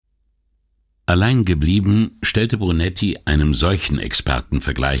Allein geblieben, stellte Brunetti einem solchen Experten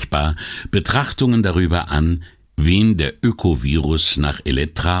vergleichbar Betrachtungen darüber an, wen der Ökovirus nach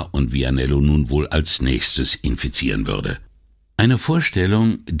Elettra und Vianello nun wohl als nächstes infizieren würde. Eine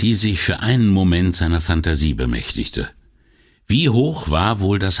Vorstellung, die sich für einen Moment seiner Fantasie bemächtigte. Wie hoch war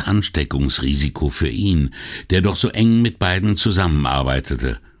wohl das Ansteckungsrisiko für ihn, der doch so eng mit beiden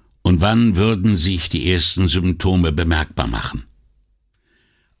zusammenarbeitete, und wann würden sich die ersten Symptome bemerkbar machen?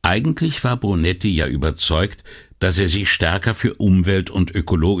 Eigentlich war Brunetti ja überzeugt, dass er sich stärker für Umwelt und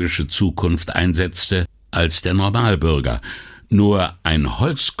ökologische Zukunft einsetzte als der Normalbürger. Nur ein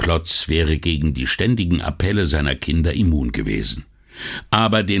Holzklotz wäre gegen die ständigen Appelle seiner Kinder immun gewesen.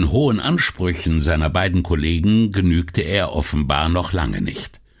 Aber den hohen Ansprüchen seiner beiden Kollegen genügte er offenbar noch lange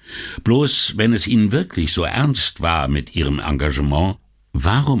nicht. Bloß wenn es ihnen wirklich so ernst war mit ihrem Engagement,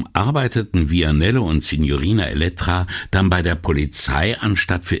 warum arbeiteten Vianello und Signorina Elettra dann bei der Polizei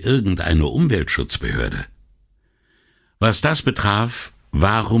anstatt für irgendeine Umweltschutzbehörde? Was das betraf,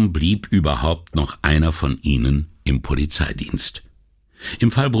 warum blieb überhaupt noch einer von ihnen im Polizeidienst?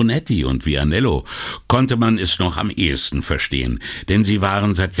 Im Fall Brunetti und Vianello konnte man es noch am ehesten verstehen, denn sie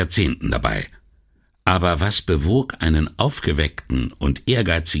waren seit Jahrzehnten dabei. Aber was bewog einen aufgeweckten und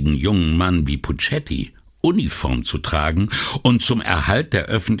ehrgeizigen jungen Mann wie Puccetti, Uniform zu tragen und zum Erhalt der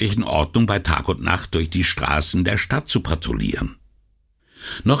öffentlichen Ordnung bei Tag und Nacht durch die Straßen der Stadt zu patrouillieren?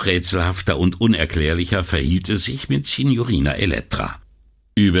 Noch rätselhafter und unerklärlicher verhielt es sich mit Signorina Elettra,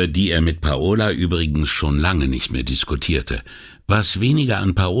 über die er mit Paola übrigens schon lange nicht mehr diskutierte, was weniger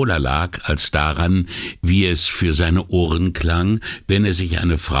an Paola lag als daran, wie es für seine Ohren klang, wenn er sich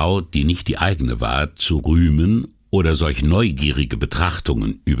eine Frau, die nicht die eigene war, zu rühmen oder solch neugierige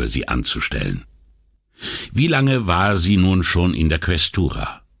Betrachtungen über sie anzustellen. Wie lange war sie nun schon in der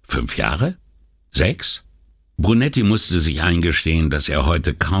Questura? 5 Jahre? 6? Brunetti musste sich eingestehen, dass er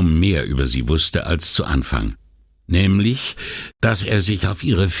heute kaum mehr über sie wusste als zu Anfang. Nämlich, dass er sich auf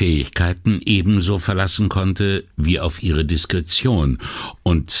ihre Fähigkeiten ebenso verlassen konnte wie auf ihre Diskretion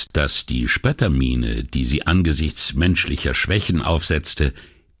und dass die Spöttermiene, die sie angesichts menschlicher Schwächen aufsetzte,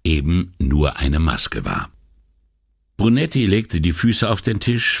 eben nur eine Maske war. Brunetti legte die Füße auf den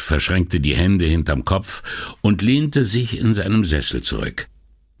Tisch, verschränkte die Hände hinterm Kopf und lehnte sich in seinem Sessel zurück.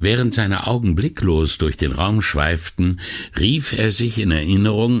 Während seine Augen blicklos durch den Raum schweiften, rief er sich in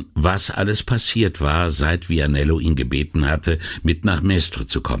Erinnerung, was alles passiert war, seit Vianello ihn gebeten hatte, mit nach Mestre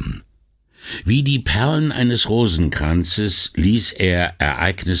zu kommen. Wie die Perlen eines Rosenkranzes ließ er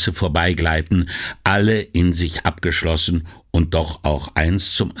Ereignisse vorbeigleiten, alle in sich abgeschlossen und doch auch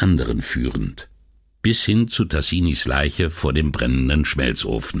eins zum anderen führend, bis hin zu Tassinis Leiche vor dem brennenden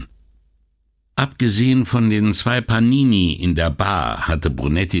Schmelzofen. Abgesehen von den 2 Panini in der Bar hatte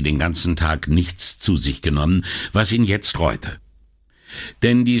Brunetti den ganzen Tag nichts zu sich genommen, was ihn jetzt reute.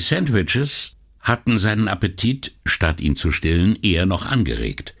 Denn die Sandwiches hatten seinen Appetit, statt ihn zu stillen, eher noch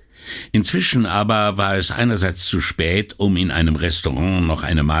angeregt. Inzwischen aber war es einerseits zu spät, um in einem Restaurant noch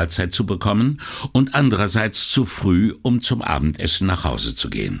eine Mahlzeit zu bekommen, und andererseits zu früh, um zum Abendessen nach Hause zu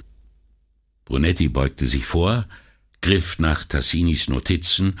gehen. Brunetti beugte sich vor, griff nach Tassinis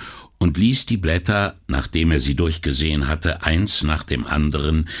Notizen und ließ die Blätter, nachdem er sie durchgesehen hatte, eins nach dem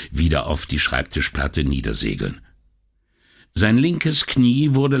anderen wieder auf die Schreibtischplatte niedersegeln. Sein linkes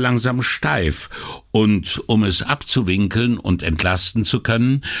Knie wurde langsam steif, und um es abzuwinkeln und entlasten zu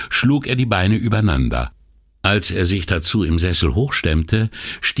können, schlug er die Beine übereinander. Als er sich dazu im Sessel hochstemmte,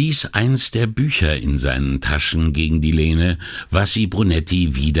 stieß eins der Bücher in seinen Taschen gegen die Lehne, was sie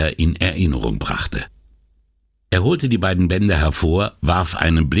Brunetti wieder in Erinnerung brachte. Er holte die beiden Bände hervor, warf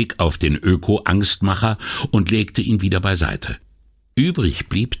einen Blick auf den Öko-Angstmacher und legte ihn wieder beiseite. Übrig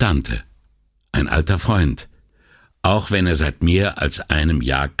blieb Dante, ein alter Freund, auch wenn er seit mehr als einem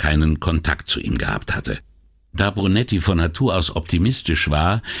Jahr keinen Kontakt zu ihm gehabt hatte. Da Brunetti von Natur aus optimistisch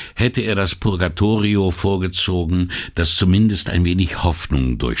war, hätte er das Purgatorio vorgezogen, das zumindest ein wenig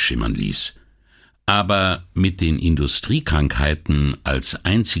Hoffnung durchschimmern ließ. Aber mit den Industriekrankheiten als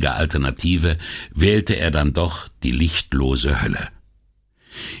einzige Alternative wählte er dann doch die lichtlose Hölle.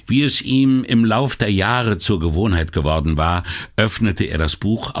 Wie es ihm im Lauf der Jahre zur Gewohnheit geworden war, öffnete er das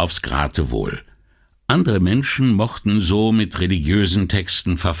Buch aufs Geratewohl. Andere Menschen mochten so mit religiösen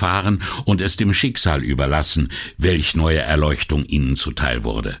Texten verfahren und es dem Schicksal überlassen, welch neue Erleuchtung ihnen zuteil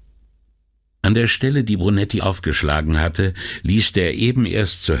wurde. An der Stelle, die Brunetti aufgeschlagen hatte, ließ der eben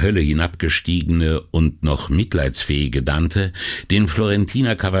erst zur Hölle hinabgestiegene und noch mitleidsfähige Dante den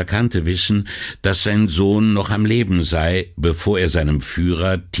Florentiner Cavalcante wissen, dass sein Sohn noch am Leben sei, bevor er seinem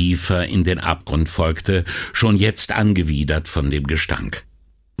Führer tiefer in den Abgrund folgte, schon jetzt angewidert von dem Gestank.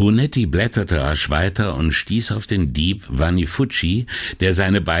 Brunetti blätterte rasch weiter und stieß auf den Dieb Vanni Fucci, der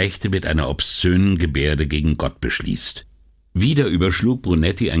seine Beichte mit einer obszönen Gebärde gegen Gott beschließt. Wieder überschlug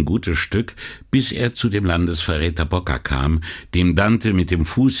Brunetti ein gutes Stück, bis er zu dem Landesverräter Bocca kam, dem Dante mit dem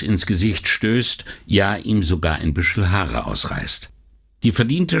Fuß ins Gesicht stößt, ja ihm sogar ein Büschel Haare ausreißt. Die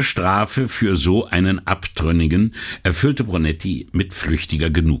verdiente Strafe für so einen Abtrünnigen erfüllte Brunetti mit flüchtiger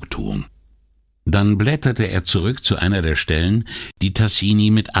Genugtuung. Dann blätterte er zurück zu einer der Stellen, die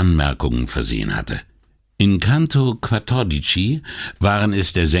Tassini mit Anmerkungen versehen hatte. In Canto 14 waren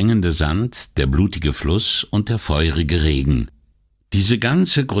es der sengende Sand, der blutige Fluss und der feurige Regen. Diese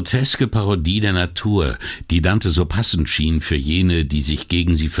ganze groteske Parodie der Natur, die Dante so passend schien für jene, die sich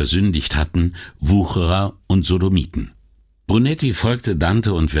gegen sie versündigt hatten, Wucherer und Sodomiten. Brunetti folgte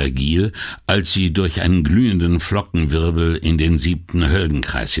Dante und Vergil, als sie durch einen glühenden Flockenwirbel in den 7.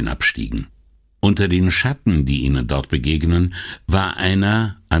 Höllenkreis hinabstiegen. Unter den Schatten, die ihnen dort begegnen, war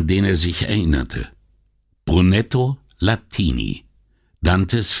einer, an den er sich erinnerte. Brunetto Latini,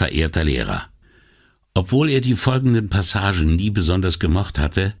 Dantes verehrter Lehrer. Obwohl er die folgenden Passagen nie besonders gemocht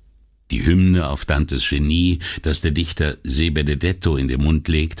hatte, die Hymne auf Dantes Genie, das der Dichter Se Benedetto in den Mund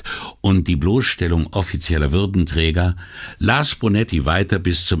legt, und die Bloßstellung offizieller Würdenträger, las Brunetti weiter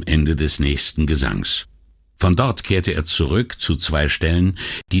bis zum Ende des nächsten Gesangs. Von dort kehrte er zurück zu 2 Stellen,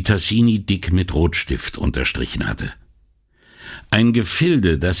 die Tassini dick mit Rotstift unterstrichen hatte. Ein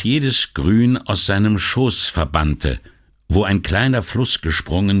Gefilde, das jedes Grün aus seinem Schoß verbannte, wo ein kleiner Fluss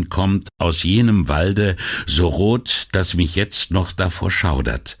gesprungen kommt aus jenem Walde, so rot, dass mich jetzt noch davor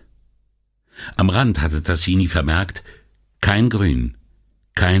schaudert. Am Rand hatte Tassini vermerkt, kein Grün,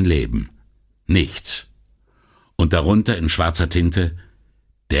 kein Leben, nichts. Und darunter in schwarzer Tinte,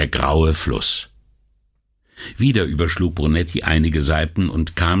 der graue Fluss. Wieder überschlug Brunetti einige Seiten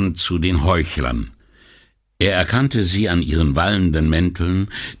und kam zu den Heuchlern. Er erkannte sie an ihren wallenden Mänteln,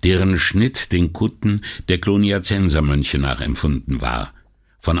 deren Schnitt den Kutten der Cluniacensermönche nachempfunden war.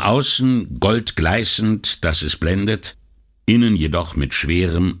 Von außen goldgleißend, dass es blendet, innen jedoch mit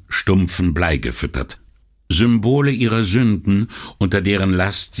schwerem, stumpfen Blei gefüttert. Symbole ihrer Sünden, unter deren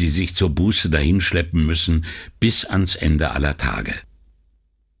Last sie sich zur Buße dahinschleppen müssen, bis ans Ende aller Tage.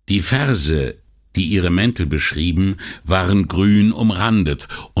 Die Verse, die ihre Mäntel beschrieben, waren grün umrandet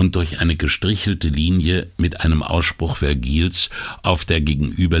und durch eine gestrichelte Linie mit einem Ausspruch Vergils auf der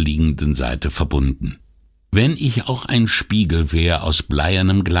gegenüberliegenden Seite verbunden. Wenn ich auch ein Spiegel wär aus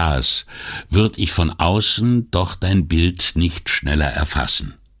bleiernem Glas, würd ich von außen doch dein Bild nicht schneller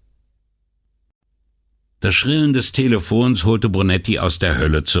erfassen. Das Schrillen des Telefons holte Brunetti aus der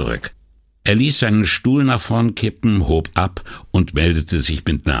Hölle zurück. Er ließ seinen Stuhl nach vorn kippen, hob ab und meldete sich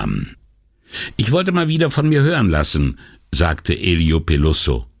mit Namen. »Ich wollte mal wieder von mir hören lassen«, sagte Elio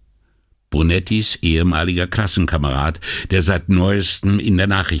Peluso, Brunettis ehemaliger Klassenkamerad, der seit Neuestem in der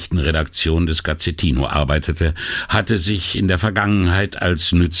Nachrichtenredaktion des Gazzettino arbeitete, hatte sich in der Vergangenheit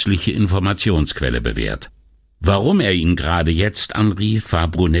als nützliche Informationsquelle bewährt. Warum er ihn gerade jetzt anrief, war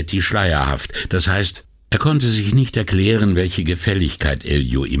Brunetti schleierhaft, das heißt, er konnte sich nicht erklären, welche Gefälligkeit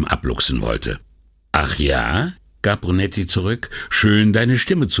Elio ihm abluchsen wollte. »Ach ja«, gab Brunetti zurück, »schön, deine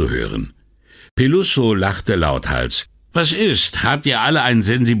Stimme zu hören.« Peluso lachte lauthals. »Was ist? Habt ihr alle ein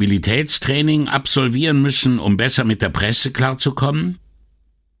Sensibilitätstraining absolvieren müssen, um besser mit der Presse klarzukommen?«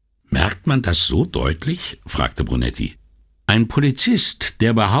 »Merkt man das so deutlich?« fragte Brunetti. »Ein Polizist,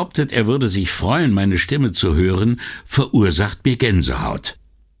 der behauptet, er würde sich freuen, meine Stimme zu hören, verursacht mir Gänsehaut.«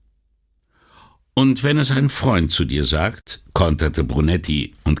 »Und wenn es ein Freund zu dir sagt«, konterte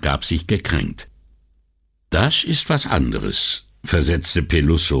Brunetti und gab sich gekränkt. »Das ist was anderes«, versetzte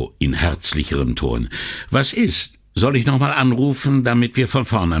Peluso in herzlicherem Ton. »Was ist? Soll ich nochmal anrufen, damit wir von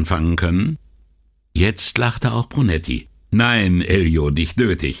vorn anfangen können?« Jetzt lachte auch Brunetti. »Nein, Elio, nicht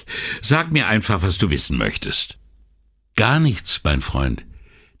nötig. Sag mir einfach, was du wissen möchtest.« »Gar nichts, mein Freund.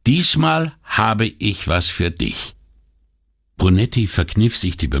 Diesmal habe ich was für dich.« Brunetti verkniff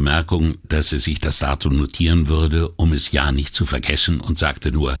sich die Bemerkung, dass er sich das Datum notieren würde, um es ja nicht zu vergessen, und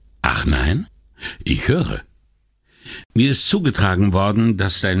sagte nur, »Ach nein? Ich höre.« »Mir ist zugetragen worden,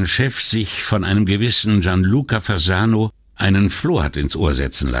 dass dein Chef sich von einem gewissen Gianluca Fasano einen Floh hat ins Ohr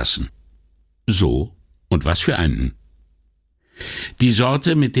setzen lassen.« »So? Und was für einen?« »Die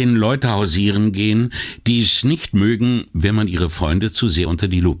Sorte, mit denen Leute hausieren gehen, die es nicht mögen, wenn man ihre Freunde zu sehr unter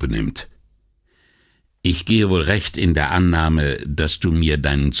die Lupe nimmt.« »Ich gehe wohl recht in der Annahme, dass du mir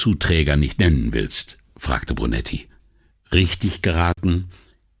deinen Zuträger nicht nennen willst«, fragte Brunetti. »Richtig geraten.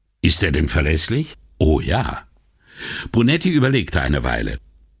 Ist er denn verlässlich?« »Oh ja.« Brunetti überlegte eine Weile.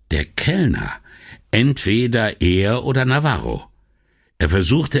 Der Kellner, entweder er oder Navarro. Er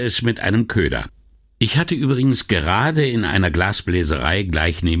versuchte es mit einem Köder. Ich hatte übrigens gerade in einer Glasbläserei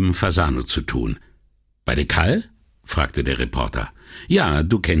gleich neben Fasano zu tun. »Bei de Kall?« fragte der Reporter. »Ja,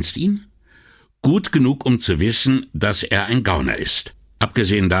 du kennst ihn?« »Gut genug, um zu wissen, dass er ein Gauner ist.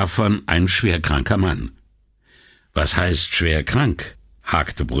 Abgesehen davon ein schwerkranker Mann.« »Was heißt schwer krank?«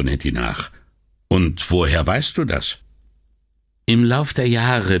 hakte Brunetti nach. »Und woher weißt du das?« »Im Lauf der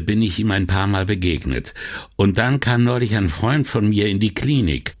Jahre bin ich ihm ein paar Mal begegnet. Und dann kam neulich ein Freund von mir in die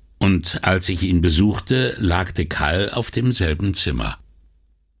Klinik. Und als ich ihn besuchte, lag de Kall auf demselben Zimmer.«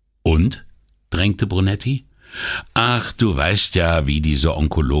 »Und?« drängte Brunetti. »Ach, du weißt ja, wie diese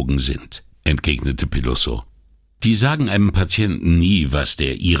Onkologen sind«, entgegnete Peluso. »Die sagen einem Patienten nie, was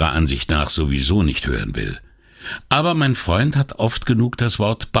der ihrer Ansicht nach sowieso nicht hören will. Aber mein Freund hat oft genug das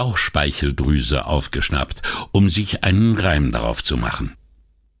Wort Bauchspeicheldrüse aufgeschnappt, um sich einen Reim darauf zu machen.«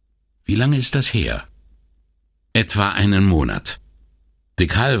 »Wie lange ist das her?« »Etwa einen Monat. De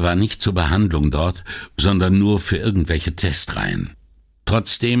Kall war nicht zur Behandlung dort, sondern nur für irgendwelche Testreihen.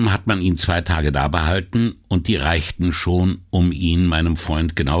 Trotzdem hat man ihn 2 Tage da behalten und die reichten schon, um ihn meinem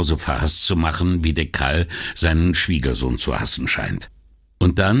Freund genauso verhasst zu machen, wie de Kall seinen Schwiegersohn zu hassen scheint.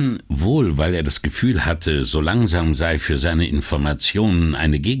 Und dann, wohl weil er das Gefühl hatte, so langsam sei für seine Informationen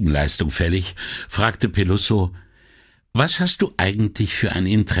eine Gegenleistung fällig, fragte Peluso, »Was hast du eigentlich für ein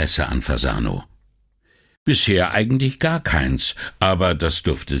Interesse an Fasano?« »Bisher eigentlich gar keins, aber das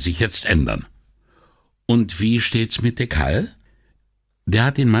dürfte sich jetzt ändern.« »Und wie steht's mit de Kall?« »Der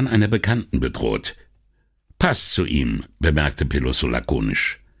hat den Mann einer Bekannten bedroht.« »Passt zu ihm«, bemerkte Peluso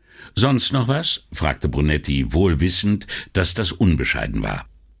lakonisch. »Sonst noch was?« fragte Brunetti, wohl wissend, dass das unbescheiden war.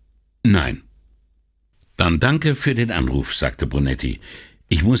 »Nein.« »Dann danke für den Anruf«, sagte Brunetti.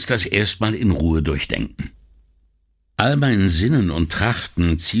 »Ich muss das erstmal in Ruhe durchdenken.« »All mein Sinnen und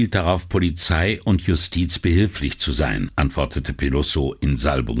Trachten zielt darauf, Polizei und Justiz behilflich zu sein«, antwortete Peluso in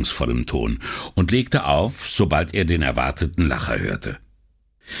salbungsvollem Ton und legte auf, sobald er den erwarteten Lacher hörte.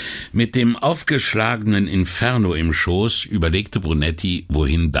 Mit dem aufgeschlagenen Inferno im Schoß überlegte Brunetti,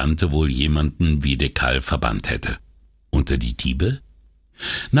 wohin Dante wohl jemanden wie de Kall verbannt hätte. Unter die Diebe?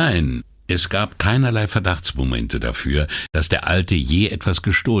 Nein, es gab keinerlei Verdachtsmomente dafür, dass der Alte je etwas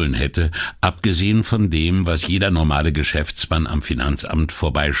gestohlen hätte, abgesehen von dem, was jeder normale Geschäftsmann am Finanzamt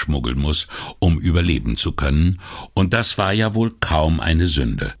vorbeischmuggeln muss, um überleben zu können, und das war ja wohl kaum eine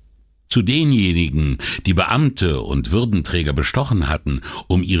Sünde. Zu denjenigen, die Beamte und Würdenträger bestochen hatten,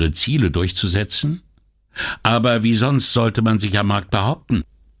 um ihre Ziele durchzusetzen? Aber wie sonst sollte man sich am Markt behaupten?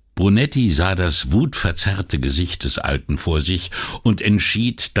 Brunetti sah das wutverzerrte Gesicht des Alten vor sich und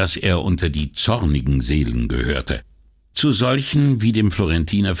entschied, dass er unter die zornigen Seelen gehörte. Zu solchen wie dem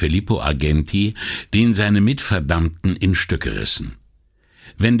Florentiner Filippo Argenti, den seine Mitverdammten in Stücke rissen.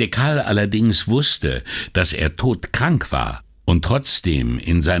 Wenn de Kall allerdings wusste, dass er todkrank war, und trotzdem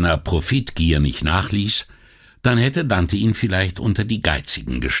in seiner Profitgier nicht nachließ, dann hätte Dante ihn vielleicht unter die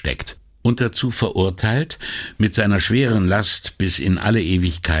Geizigen gesteckt und dazu verurteilt, mit seiner schweren Last bis in alle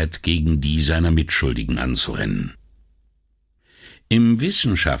Ewigkeit gegen die seiner Mitschuldigen anzurennen. Im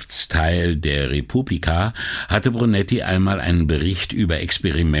Wissenschaftsteil der Repubblica hatte Brunetti einmal einen Bericht über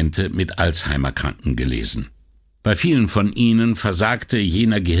Experimente mit Alzheimer-Kranken gelesen. Bei vielen von ihnen versagte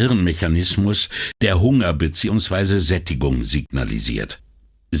jener Gehirnmechanismus, der Hunger bzw. Sättigung signalisiert.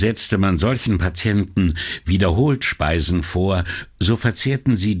 Setzte man solchen Patienten wiederholt Speisen vor, so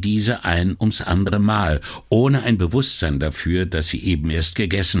verzehrten sie diese ein ums andere Mal, ohne ein Bewusstsein dafür, dass sie eben erst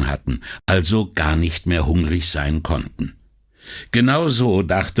gegessen hatten, also gar nicht mehr hungrig sein konnten. Genau so,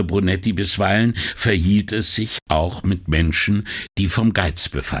 dachte Brunetti bisweilen, verhielt es sich auch mit Menschen, die vom Geiz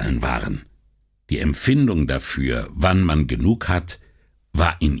befallen waren. Die Empfindung dafür, wann man genug hat,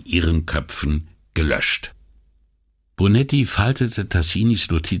 war in ihren Köpfen gelöscht. Brunetti faltete Tassinis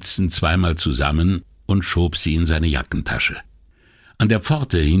Notizen zweimal zusammen und schob sie in seine Jackentasche. An der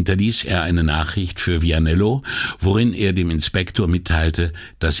Pforte hinterließ er eine Nachricht für Vianello, worin er dem Inspektor mitteilte,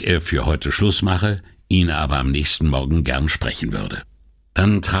 dass er für heute Schluss mache, ihn aber am nächsten Morgen gern sprechen würde.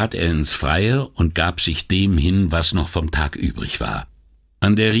 Dann trat er ins Freie und gab sich dem hin, was noch vom Tag übrig war.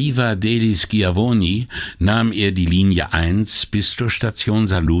 An der Riva degli Schiavoni nahm er die Linie 1 bis zur Station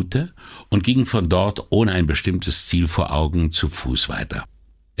Salute und ging von dort ohne ein bestimmtes Ziel vor Augen zu Fuß weiter.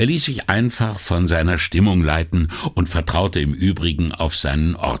 Er ließ sich einfach von seiner Stimmung leiten und vertraute im Übrigen auf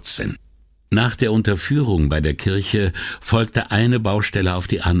seinen Ortssinn. Nach der Unterführung bei der Kirche folgte eine Baustelle auf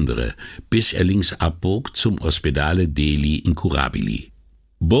die andere, bis er links abbog zum Ospedale degli Incurabili.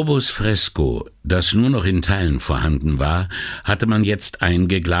 Bobos Fresko, das nur noch in Teilen vorhanden war, hatte man jetzt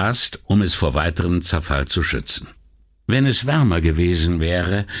eingeglast, um es vor weiterem Zerfall zu schützen. Wenn es wärmer gewesen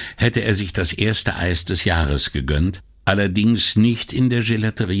wäre, hätte er sich das erste Eis des Jahres gegönnt, allerdings nicht in der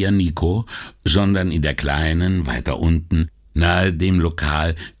Gelateria Nico, sondern in der kleinen, weiter unten, nahe dem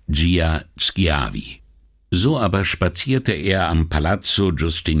Lokal Gia Schiavi. So aber spazierte er am Palazzo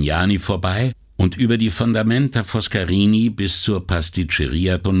Giustiniani vorbei und über die Fondamenta Foscarini bis zur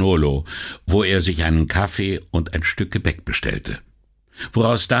Pasticceria Tonolo, wo er sich einen Kaffee und ein Stück Gebäck bestellte.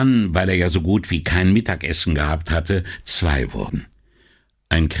 Woraus dann, weil er ja so gut wie kein Mittagessen gehabt hatte, 2 wurden.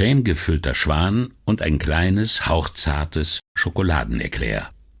 Ein cremegefüllter Schwan und ein kleines, hauchzartes Schokoladeneclair.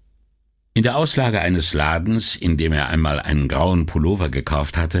 In der Auslage eines Ladens, in dem er einmal einen grauen Pullover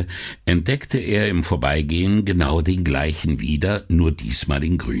gekauft hatte, entdeckte er im Vorbeigehen genau den gleichen wieder, nur diesmal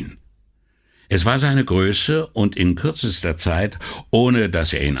in grün. Es war seine Größe und in kürzester Zeit, ohne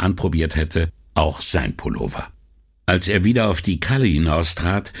dass er ihn anprobiert hätte, auch sein Pullover. Als er wieder auf die Calle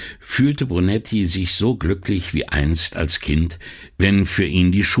hinaustrat, fühlte Brunetti sich so glücklich wie einst als Kind, wenn für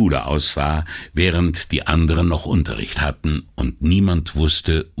ihn die Schule aus war, während die anderen noch Unterricht hatten und niemand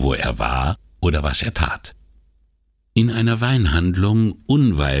wusste, wo er war oder was er tat. In einer Weinhandlung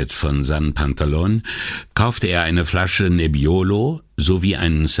unweit von San Pantalon kaufte er eine Flasche Nebbiolo sowie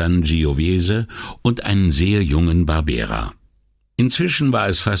einen Sangiovese und einen sehr jungen Barbera. Inzwischen war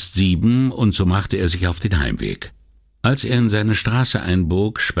es fast 7 und so machte er sich auf den Heimweg. Als er in seine Straße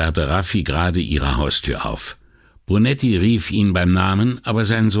einbog, sperrte Raffi gerade ihre Haustür auf. Brunetti rief ihn beim Namen, aber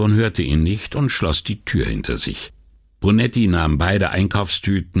sein Sohn hörte ihn nicht und schloss die Tür hinter sich. Brunetti nahm beide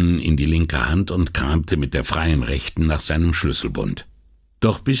Einkaufstüten in die linke Hand und kramte mit der freien Rechten nach seinem Schlüsselbund.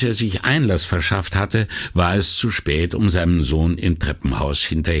 Doch bis er sich Einlass verschafft hatte, war es zu spät, um seinem Sohn im Treppenhaus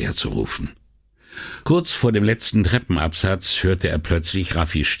hinterherzurufen. Kurz vor dem letzten Treppenabsatz hörte er plötzlich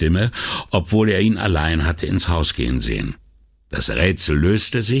Raffis Stimme, obwohl er ihn allein hatte ins Haus gehen sehen. Das Rätsel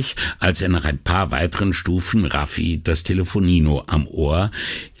löste sich, als er nach ein paar weiteren Stufen Raffi, das Telefonino am Ohr,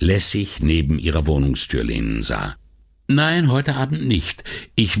 lässig neben ihrer Wohnungstür lehnen sah. »Nein, heute Abend nicht.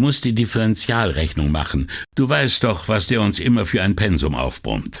 Ich muss die Differentialrechnung machen. Du weißt doch, was der uns immer für ein Pensum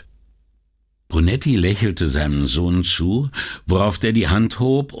aufbrummt.« Brunetti lächelte seinem Sohn zu, worauf der die Hand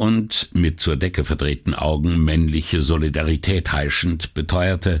hob und, mit zur Decke verdrehten Augen männliche Solidarität heischend,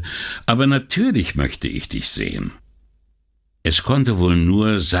 beteuerte, »Aber natürlich möchte ich dich sehen.« Es konnte wohl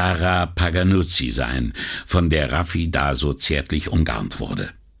nur Sarah Paganuzzi sein, von der Raffi da so zärtlich umgarnt wurde.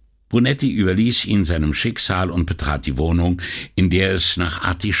 Brunetti überließ ihn seinem Schicksal und betrat die Wohnung, in der es nach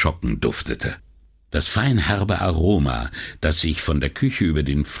Artischocken duftete. Das feinherbe Aroma, das sich von der Küche über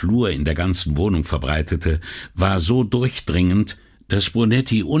den Flur in der ganzen Wohnung verbreitete, war so durchdringend, dass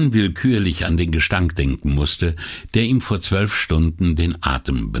Brunetti unwillkürlich an den Gestank denken musste, der ihm vor 12 Stunden den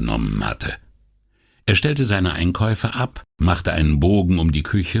Atem benommen hatte. Er stellte seine Einkäufe ab, machte einen Bogen um die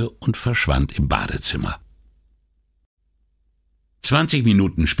Küche und verschwand im Badezimmer. 20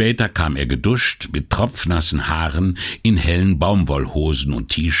 Minuten später kam er geduscht, mit tropfnassen Haaren, in hellen Baumwollhosen und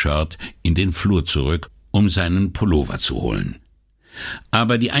T-Shirt in den Flur zurück, um seinen Pullover zu holen.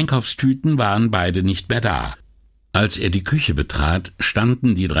 Aber die Einkaufstüten waren beide nicht mehr da. Als er die Küche betrat,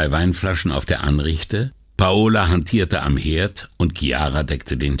 standen die 3 Weinflaschen auf der Anrichte, Paola hantierte am Herd und Chiara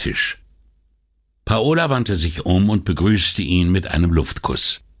deckte den Tisch. Paola wandte sich um und begrüßte ihn mit einem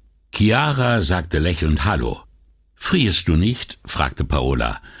Luftkuss. Chiara sagte lächelnd Hallo. »Frierst du nicht?« fragte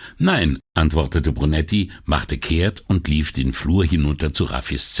Paola. »Nein«, antwortete Brunetti, machte kehrt und lief den Flur hinunter zu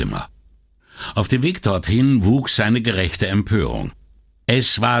Raffis Zimmer. Auf dem Weg dorthin wuchs seine gerechte Empörung.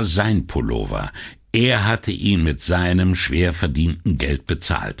 Es war sein Pullover. Er hatte ihn mit seinem schwer verdienten Geld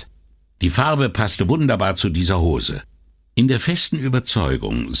bezahlt. Die Farbe passte wunderbar zu dieser Hose. In der festen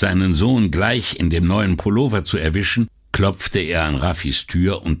Überzeugung, seinen Sohn gleich in dem neuen Pullover zu erwischen, klopfte er an Raffis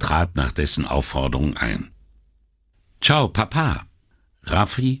Tür und trat nach dessen Aufforderung ein. »Ciao, Papa!«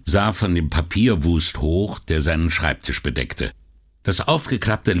 Raffi sah von dem Papierwust hoch, der seinen Schreibtisch bedeckte. Das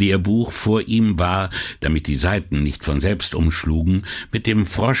aufgeklappte Lehrbuch vor ihm war, damit die Seiten nicht von selbst umschlugen, mit dem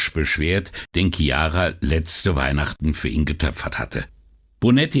Frosch beschwert, den Chiara letzte Weihnachten für ihn getöpfert hatte.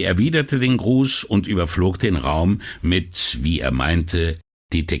 Brunetti erwiderte den Gruß und überflog den Raum mit, wie er meinte,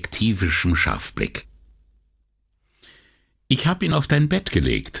 detektivischem Scharfblick. »Ich hab ihn auf dein Bett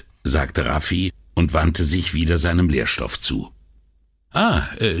gelegt«, sagte Raffi und wandte sich wieder seinem Lehrstoff zu.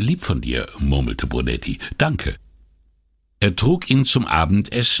 Lieb von dir«, murmelte Brunetti, »danke.« Er trug ihn zum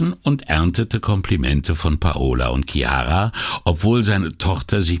Abendessen und erntete Komplimente von Paola und Chiara, obwohl seine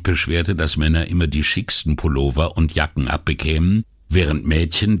Tochter sich beschwerte, dass Männer immer die schicksten Pullover und Jacken abbekämen, während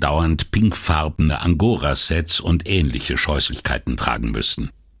Mädchen dauernd pinkfarbene Angora-Sets und ähnliche Scheußlichkeiten tragen müssten.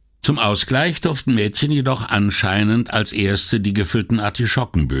 Zum Ausgleich durften Mädchen jedoch anscheinend als Erste die gefüllten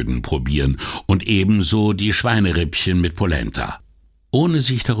Artischockenböden probieren und ebenso die Schweinerippchen mit Polenta. Ohne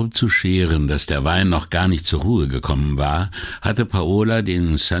sich darum zu scheren, dass der Wein noch gar nicht zur Ruhe gekommen war, hatte Paola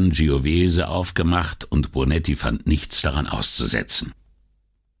den Sangiovese aufgemacht und Brunetti fand nichts daran auszusetzen.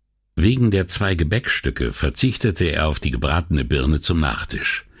 Wegen der 2 Gebäckstücke verzichtete er auf die gebratene Birne zum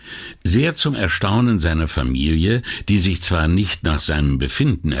Nachtisch. Sehr zum Erstaunen seiner Familie, die sich zwar nicht nach seinem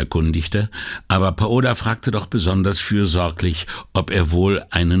Befinden erkundigte, aber Paola fragte doch besonders fürsorglich, ob er wohl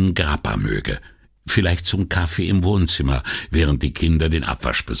einen Grappa möge. Vielleicht zum Kaffee im Wohnzimmer, während die Kinder den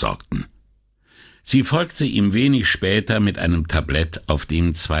Abwasch besorgten. Sie folgte ihm wenig später mit einem Tablett, auf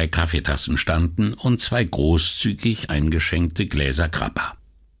dem 2 Kaffeetassen standen und 2 großzügig eingeschenkte Gläser Grappa.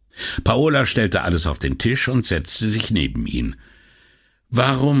 Paola stellte alles auf den Tisch und setzte sich neben ihn.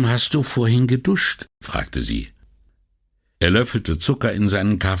 »Warum hast du vorhin geduscht?« fragte sie. Er löffelte Zucker in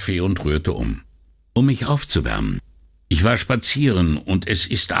seinen Kaffee und rührte um. »Um mich aufzuwärmen. Ich war spazieren und es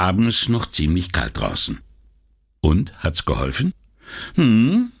ist abends noch ziemlich kalt draußen.« »Und, hat's geholfen?«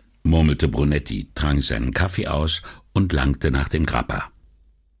 murmelte Brunetti, trank seinen Kaffee aus und langte nach dem Grappa.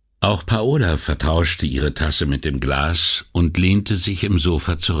 Auch Paola vertauschte ihre Tasse mit dem Glas und lehnte sich im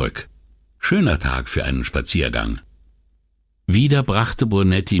Sofa zurück. Schöner Tag für einen Spaziergang. Wieder brachte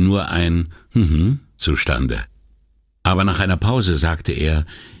Brunetti nur ein zustande. Aber nach einer Pause sagte er,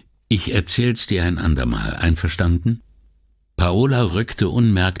 »Ich erzähl's dir ein andermal, einverstanden?« Paola rückte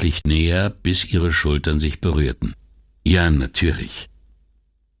unmerklich näher, bis ihre Schultern sich berührten. »Ja, natürlich.«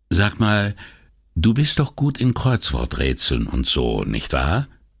 »Sag mal, du bist doch gut in Kreuzworträtseln und so, nicht wahr?«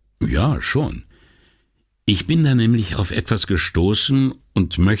 »Ja, schon. Ich bin da nämlich auf etwas gestoßen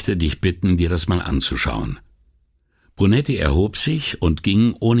und möchte dich bitten, dir das mal anzuschauen.« Brunetti erhob sich und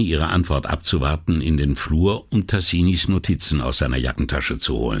ging, ohne ihre Antwort abzuwarten, in den Flur, um Tassinis Notizen aus seiner Jackentasche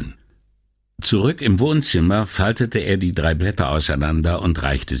zu holen. Zurück im Wohnzimmer faltete er die 3 Blätter auseinander und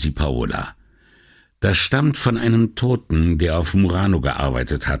reichte sie Paola. »Das stammt von einem Toten, der auf Murano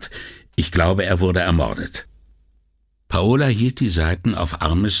gearbeitet hat. Ich glaube, er wurde ermordet.« Paola hielt die Seiten auf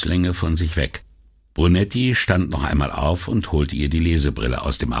Armeslänge von sich weg. Brunetti stand noch einmal auf und holte ihr die Lesebrille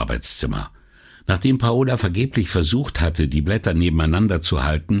aus dem Arbeitszimmer. Nachdem Paola vergeblich versucht hatte, die Blätter nebeneinander zu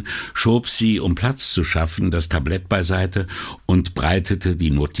halten, schob sie, um Platz zu schaffen, das Tablett beiseite und breitete die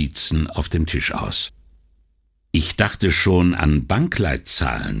Notizen auf dem Tisch aus. »Ich dachte schon an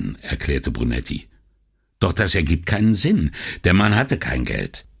Bankleitzahlen«, erklärte Brunetti. »Doch das ergibt keinen Sinn. Der Mann hatte kein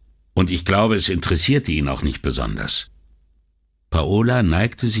Geld. Und ich glaube, es interessierte ihn auch nicht besonders.« Paola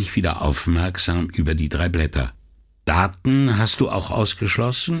neigte sich wieder aufmerksam über die 3 Blätter. »Daten hast du auch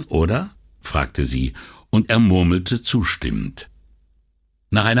ausgeschlossen, oder?« fragte sie, und er murmelte zustimmend.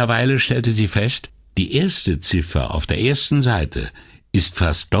 Nach einer Weile stellte sie fest, die erste Ziffer auf der ersten Seite ist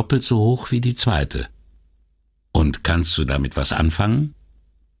fast doppelt so hoch wie die zweite. »Und kannst du damit was anfangen?«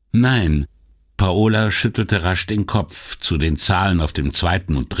 »Nein.« Paola schüttelte rasch den Kopf. Zu den Zahlen auf dem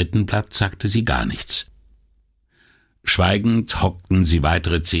 2. und 3. Blatt sagte sie gar nichts. Schweigend hockten sie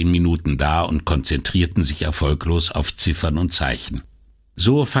weitere 10 Minuten da und konzentrierten sich erfolglos auf Ziffern und Zeichen.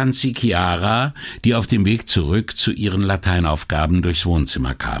 So fand sie Chiara, die auf dem Weg zurück zu ihren Lateinaufgaben durchs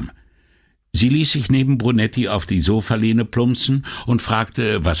Wohnzimmer kam. Sie ließ sich neben Brunetti auf die Sofalehne plumpsen und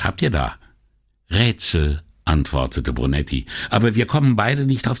fragte, »Was habt ihr da?« »Rätsel«, antwortete Brunetti, »aber wir kommen beide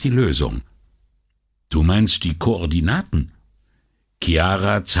nicht auf die Lösung.« »Du meinst die Koordinaten?«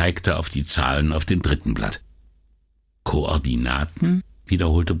 Chiara zeigte auf die Zahlen auf dem 3. Blatt. »Koordinaten?«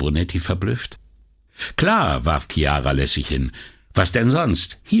 wiederholte Brunetti verblüfft. »Klar«, warf Chiara lässig hin. »Was denn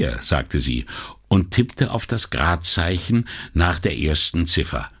sonst? Hier«, sagte sie und tippte auf das Gradzeichen nach der ersten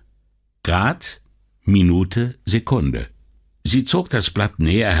Ziffer. Grad, Minute, Sekunde. Sie zog das Blatt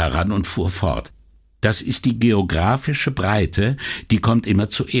näher heran und fuhr fort. »Das ist die geografische Breite, die kommt immer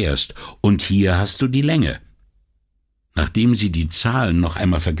zuerst, und hier hast du die Länge.« Nachdem sie die Zahlen noch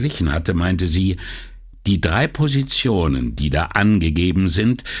einmal verglichen hatte, meinte sie, »Die 3 Positionen, die da angegeben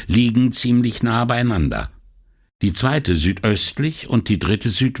sind, liegen ziemlich nah beieinander. Die 2. südöstlich und die 3.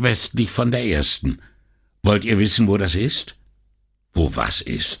 südwestlich von der ersten. Wollt ihr wissen, wo das ist?« »Wo was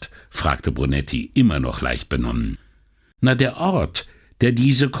ist?« fragte Brunetti, immer noch leicht benommen. »Na, der Ort, der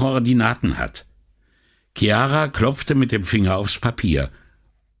diese Koordinaten hat.« Chiara klopfte mit dem Finger aufs Papier.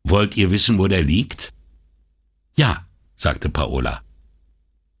 »Wollt ihr wissen, wo der liegt?« »Ja«, sagte Paola.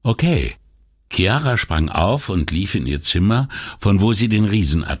 »Okay.« Chiara sprang auf und lief in ihr Zimmer, von wo sie den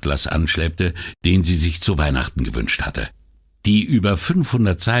Riesenatlas anschleppte, den sie sich zu Weihnachten gewünscht hatte. Die über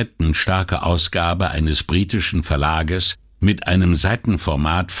 500 Seiten starke Ausgabe eines britischen Verlages mit einem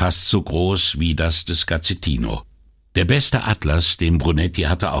Seitenformat fast so groß wie das des Gazzettino. Der beste Atlas, den Brunetti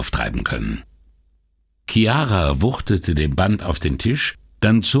hatte auftreiben können. Chiara wuchtete den Band auf den Tisch,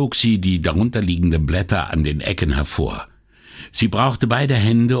 dann zog sie die darunterliegenden Blätter an den Ecken hervor. Sie brauchte beide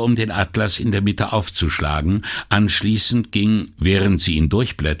Hände, um den Atlas in der Mitte aufzuschlagen. Anschließend ging, während sie ihn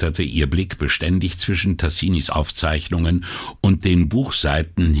durchblätterte, ihr Blick beständig zwischen Tassinis Aufzeichnungen und den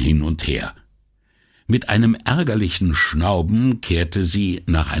Buchseiten hin und her. Mit einem ärgerlichen Schnauben kehrte sie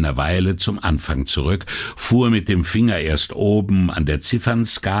nach einer Weile zum Anfang zurück, fuhr mit dem Finger erst oben an der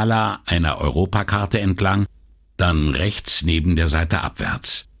Ziffernskala einer Europakarte entlang, dann rechts neben der Seite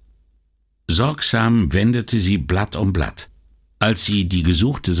abwärts. Sorgsam wendete sie Blatt um Blatt. Als sie die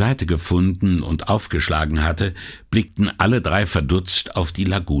gesuchte Seite gefunden und aufgeschlagen hatte, blickten alle drei verdutzt auf die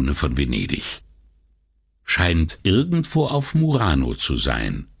Lagune von Venedig. »Scheint irgendwo auf Murano zu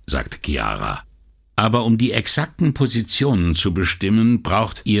sein«, sagte Chiara. »Aber um die exakten Positionen zu bestimmen,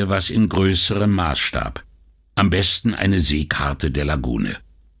 braucht ihr was in größerem Maßstab. Am besten eine Seekarte der Lagune.«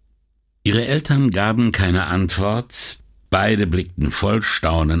 Ihre Eltern gaben keine Antwort, beide blickten voll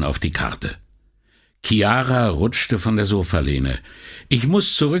Staunen auf die Karte. Chiara rutschte von der Sofalehne. »Ich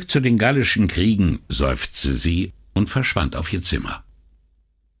muss zurück zu den Gallischen Kriegen«, seufzte sie und verschwand auf ihr Zimmer.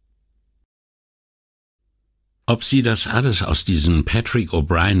 Ob sie das alles aus diesen Patrick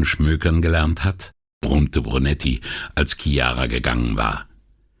O'Brien-Schmökern gelernt hat, brummte Brunetti, als Chiara gegangen war.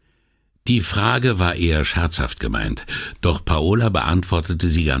 Die Frage war eher scherzhaft gemeint, doch Paola beantwortete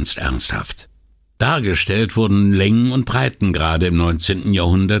sie ganz ernsthaft. Dargestellt wurden Längen und Breitengrade im 19.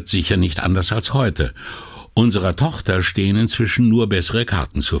 Jahrhundert sicher nicht anders als heute. Unserer Tochter stehen inzwischen nur bessere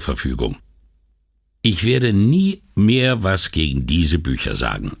Karten zur Verfügung. »Ich werde nie mehr was gegen diese Bücher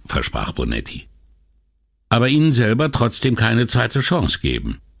sagen«, versprach Brunetti. »Aber Ihnen selber trotzdem keine zweite Chance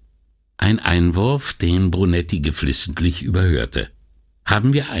geben.« Ein Einwurf, den Brunetti geflissentlich überhörte.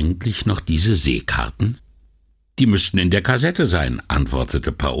 »Haben wir eigentlich noch diese Seekarten?« »Die müssten in der Kassette sein«,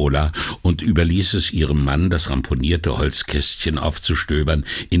 antwortete Paola und überließ es ihrem Mann, das ramponierte Holzkästchen aufzustöbern,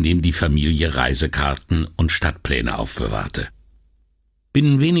 in dem die Familie Reisekarten und Stadtpläne aufbewahrte.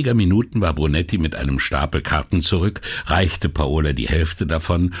 Binnen weniger Minuten war Brunetti mit einem Stapel Karten zurück, reichte Paola die Hälfte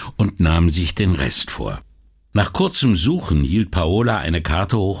davon und nahm sich den Rest vor. Nach kurzem Suchen hielt Paola eine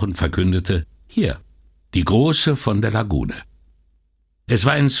Karte hoch und verkündete: »Hier, die große von der Lagune.« Es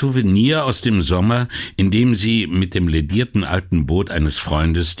war ein Souvenir aus dem Sommer, in dem sie mit dem ledierten alten Boot eines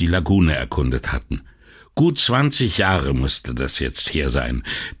Freundes die Lagune erkundet hatten. Gut 20 Jahre musste das jetzt her sein,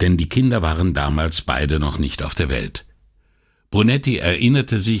 denn die Kinder waren damals beide noch nicht auf der Welt. Brunetti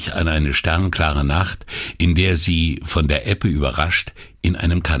erinnerte sich an eine sternklare Nacht, in der sie, von der Ebbe überrascht, in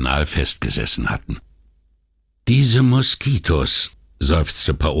einem Kanal festgesessen hatten. »Diese Moskitos«,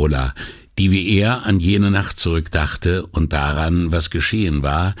 seufzte Paola, die wie er an jene Nacht zurückdachte und daran, was geschehen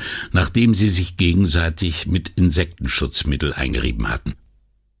war, nachdem sie sich gegenseitig mit Insektenschutzmittel eingerieben hatten.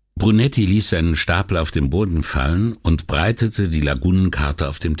 Brunetti ließ seinen Stapel auf den Boden fallen und breitete die Lagunenkarte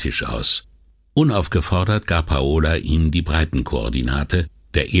auf dem Tisch aus. Unaufgefordert gab Paola ihm die Breitenkoordinate,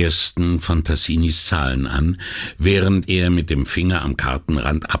 der ersten von Tassinis Zahlen an, während er mit dem Finger am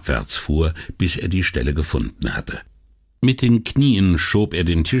Kartenrand abwärts fuhr, bis er die Stelle gefunden hatte. Mit den Knien schob er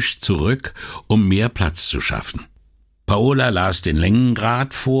den Tisch zurück, um mehr Platz zu schaffen. Paola las den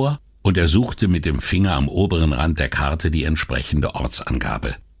Längengrad vor und er suchte mit dem Finger am oberen Rand der Karte die entsprechende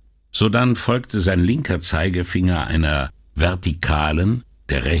Ortsangabe. Sodann folgte sein linker Zeigefinger einer vertikalen,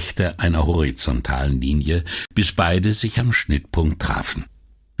 der rechte einer horizontalen Linie, bis beide sich am Schnittpunkt trafen.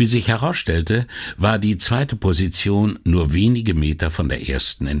 Wie sich herausstellte, war die zweite Position nur wenige Meter von der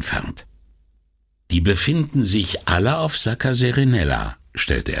ersten entfernt. »Die befinden sich alle auf Sacca Serinella«,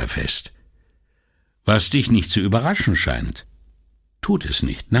 stellte er fest. »Was dich nicht zu überraschen scheint.« »Tut es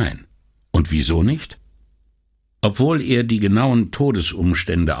nicht, nein.« »Und wieso nicht?« Obwohl er die genauen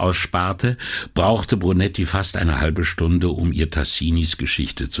Todesumstände aussparte, brauchte Brunetti fast eine halbe Stunde, um ihr Tassinis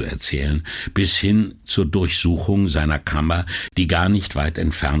Geschichte zu erzählen, bis hin zur Durchsuchung seiner Kammer, die gar nicht weit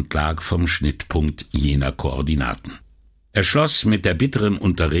entfernt lag vom Schnittpunkt jener Koordinaten. Er schloss mit der bitteren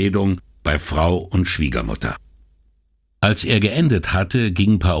Unterredung bei Frau und Schwiegermutter. Als er geendet hatte,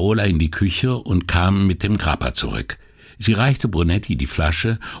 ging Paola in die Küche und kam mit dem Grappa zurück. Sie reichte Brunetti die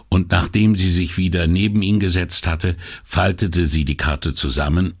Flasche und nachdem sie sich wieder neben ihn gesetzt hatte, faltete sie die Karte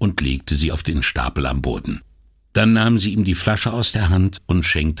zusammen und legte sie auf den Stapel am Boden. Dann nahm sie ihm die Flasche aus der Hand und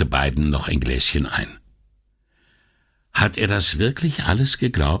schenkte beiden noch ein Gläschen ein. Hat er das wirklich alles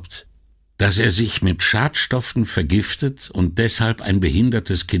geglaubt? Dass er sich mit Schadstoffen vergiftet und deshalb ein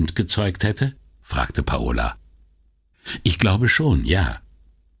behindertes Kind gezeugt hätte? Fragte Paola. Ich glaube schon, ja.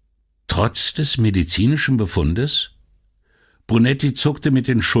 Trotz des medizinischen Befundes? Brunetti zuckte mit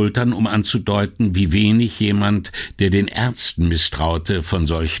den Schultern, um anzudeuten, wie wenig jemand, der den Ärzten misstraute, von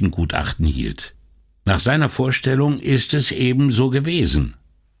solchen Gutachten hielt. Nach seiner Vorstellung ist es eben so gewesen.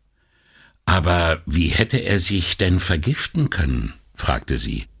 »Aber wie hätte er sich denn vergiften können?« fragte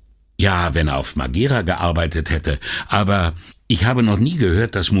sie. »Ja, wenn er auf Maghera gearbeitet hätte, aber ich habe noch nie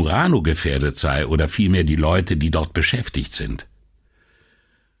gehört, dass Murano gefährdet sei oder vielmehr die Leute, die dort beschäftigt sind.«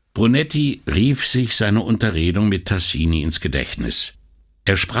 Brunetti rief sich seine Unterredung mit Tassini ins Gedächtnis.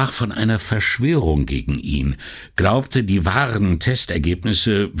 Er sprach von einer Verschwörung gegen ihn, glaubte, die wahren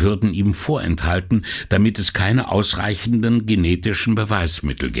Testergebnisse würden ihm vorenthalten, damit es keine ausreichenden genetischen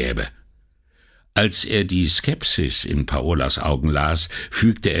Beweismittel gäbe. Als er die Skepsis in Paolas Augen las,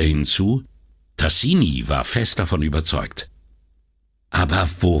 fügte er hinzu, Tassini war fest davon überzeugt. »Aber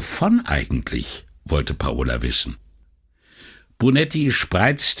wovon eigentlich?« wollte Paola wissen. Brunetti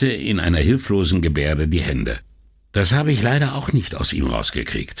spreizte in einer hilflosen Gebärde die Hände. »Das habe ich leider auch nicht aus ihm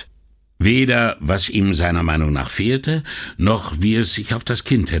rausgekriegt. Weder, was ihm seiner Meinung nach fehlte, noch wie es sich auf das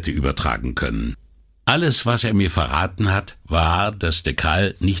Kind hätte übertragen können. Alles, was er mir verraten hat, war, dass de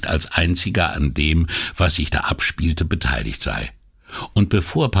Kal nicht als einziger an dem, was sich da abspielte, beteiligt sei. Und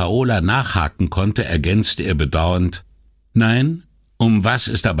bevor Paola nachhaken konnte, ergänzte er bedauernd, »Nein, um was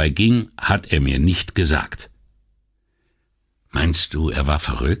es dabei ging, hat er mir nicht gesagt.« »Meinst du, er war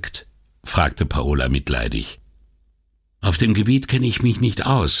verrückt?« fragte Paola mitleidig. »Auf dem Gebiet kenne ich mich nicht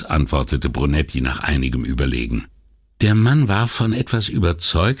aus«, antwortete Brunetti nach einigem Überlegen. »Der Mann war von etwas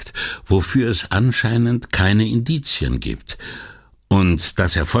überzeugt, wofür es anscheinend keine Indizien gibt und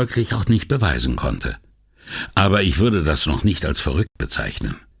das er folglich auch nicht beweisen konnte. Aber ich würde das noch nicht als verrückt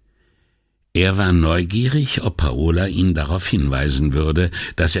bezeichnen. Er war neugierig, ob Paola ihn darauf hinweisen würde,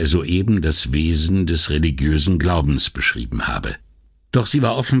 dass er soeben das Wesen des religiösen Glaubens beschrieben habe. Doch sie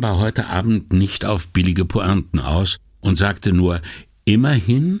war offenbar heute Abend nicht auf billige Pointen aus und sagte nur,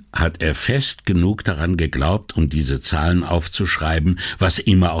 immerhin hat er fest genug daran geglaubt, um diese Zahlen aufzuschreiben, was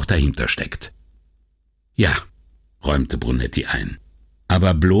immer auch dahinter steckt. »Ja«, räumte Brunetti ein.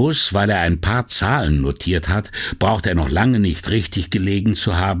 »Aber bloß, weil er ein paar Zahlen notiert hat, braucht er noch lange nicht richtig gelegen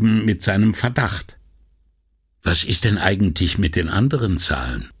zu haben mit seinem Verdacht.« »Was ist denn eigentlich mit den anderen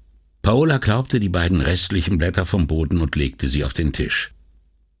Zahlen?« Paola klaubte die beiden restlichen Blätter vom Boden und legte sie auf den Tisch.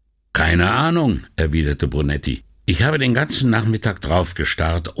 »Keine Ahnung«, erwiderte Brunetti. »Ich habe den ganzen Nachmittag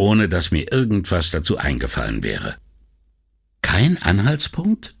draufgestarrt, ohne dass mir irgendwas dazu eingefallen wäre.« »Kein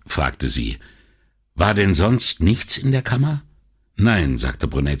Anhaltspunkt?« fragte sie. »War denn sonst nichts in der Kammer?« »Nein«, sagte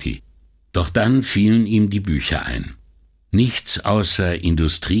Brunetti. Doch dann fielen ihm die Bücher ein. Nichts außer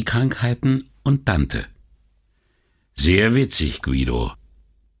Industriekrankheiten und Dante. »Sehr witzig, Guido.«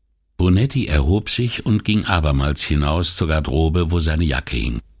 Brunetti erhob sich und ging abermals hinaus zur Garderobe, wo seine Jacke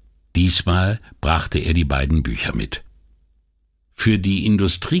hing. Diesmal brachte er die beiden Bücher mit. Für die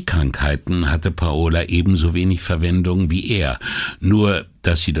Industriekrankheiten hatte Paola ebenso wenig Verwendung wie er, nur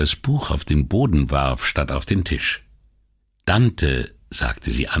dass sie das Buch auf den Boden warf statt auf den Tisch. »Dante«,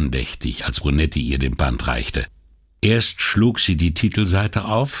 sagte sie andächtig, als Brunetti ihr den Band reichte. Erst schlug sie die Titelseite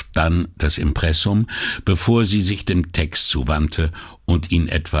auf, dann das Impressum, bevor sie sich dem Text zuwandte und ihn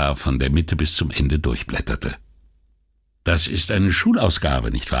etwa von der Mitte bis zum Ende durchblätterte. »Das ist eine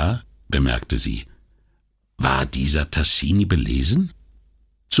Schulausgabe, nicht wahr?« bemerkte sie. War dieser Tassini belesen?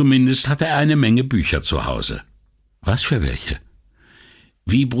 Zumindest hatte er eine Menge Bücher zu Hause. Was für welche?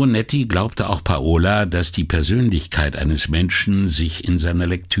 Wie Brunetti glaubte auch Paola, dass die Persönlichkeit eines Menschen sich in seiner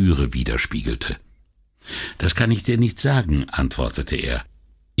Lektüre widerspiegelte. »Das kann ich dir nicht sagen«, antwortete er.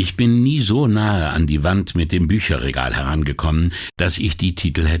 »Ich bin nie so nahe an die Wand mit dem Bücherregal herangekommen, dass ich die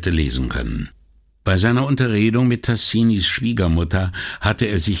Titel hätte lesen können. Bei seiner Unterredung mit Tassinis Schwiegermutter hatte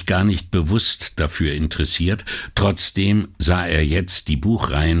er sich gar nicht bewusst dafür interessiert, trotzdem sah er jetzt die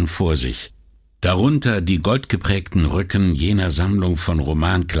Buchreihen vor sich. Darunter die goldgeprägten Rücken jener Sammlung von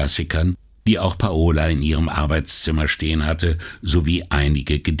Romanklassikern, die auch Paola in ihrem Arbeitszimmer stehen hatte, sowie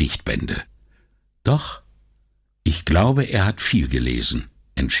einige Gedichtbände. »Doch, ich glaube, er hat viel gelesen«,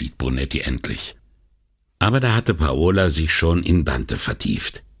 entschied Brunetti endlich. Aber da hatte Paola sich schon in Dante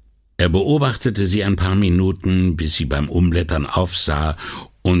vertieft. Er beobachtete sie ein paar Minuten, bis sie beim Umblättern aufsah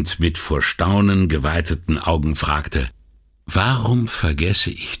und mit vor Staunen geweiteten Augen fragte, »Warum vergesse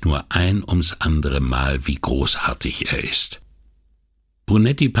ich nur ein ums andere Mal, wie großartig er ist?«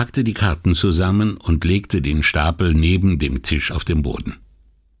 Brunetti packte die Karten zusammen und legte den Stapel neben dem Tisch auf den Boden.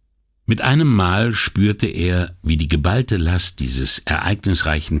 Mit einem Mal spürte er, wie die geballte Last dieses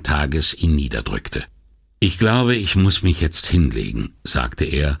ereignisreichen Tages ihn niederdrückte. »Ich glaube, ich muss mich jetzt hinlegen«, sagte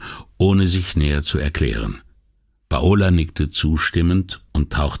er, ohne sich näher zu erklären. Paola nickte zustimmend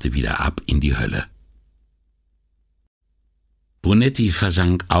und tauchte wieder ab in die Hölle. Brunetti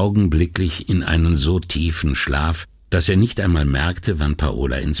versank augenblicklich in einen so tiefen Schlaf, dass er nicht einmal merkte, wann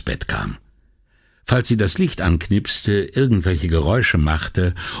Paola ins Bett kam. Falls sie das Licht anknipste, irgendwelche Geräusche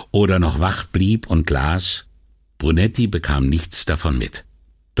machte oder noch wach blieb und las, Brunetti bekam nichts davon mit.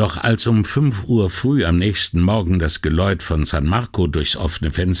 Doch als um 5 Uhr früh am nächsten Morgen das Geläut von San Marco durchs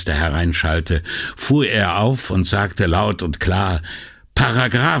offene Fenster hereinschallte, fuhr er auf und sagte laut und klar: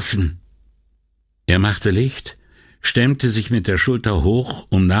 »Paragraphen!« Er machte Licht, stemmte sich mit der Schulter hoch,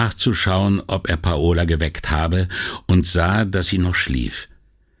 um nachzuschauen, ob er Paola geweckt habe, und sah, dass sie noch schlief.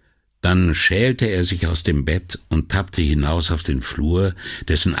 Dann schälte er sich aus dem Bett und tappte hinaus auf den Flur,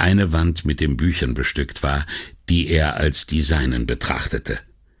 dessen eine Wand mit den Büchern bestückt war, die er als die seinen betrachtete.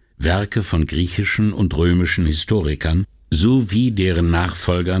 Werke von griechischen und römischen Historikern sowie deren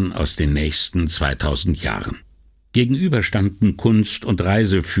Nachfolgern aus den nächsten 2000 Jahren. Gegenüber standen Kunst- und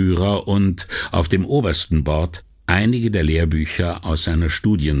Reiseführer und, auf dem obersten Bord, einige der Lehrbücher aus seiner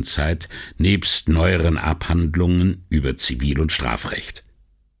Studienzeit nebst neueren Abhandlungen über Zivil- und Strafrecht.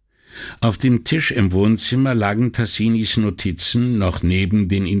 Auf dem Tisch im Wohnzimmer lagen Tassinis Notizen noch neben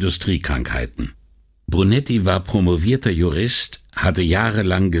den Industriekrankheiten. Brunetti war promovierter Jurist, hatte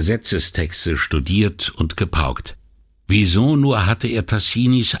jahrelang Gesetzestexte studiert und gepaukt. Wieso nur hatte er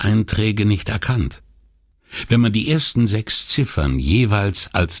Tassinis Einträge nicht erkannt? Wenn man die ersten 6 Ziffern jeweils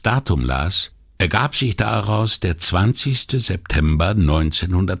als Datum las, ergab sich daraus der 20. September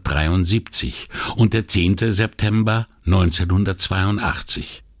 1973 und der 10. September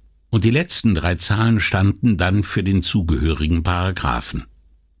 1982. Und die letzten 3 Zahlen standen dann für den zugehörigen Paragraphen.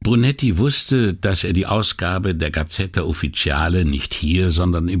 Brunetti wusste, dass er die Ausgabe der Gazzetta Ufficiale nicht hier,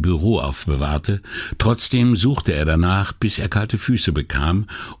 sondern im Büro aufbewahrte. Trotzdem suchte er danach, bis er kalte Füße bekam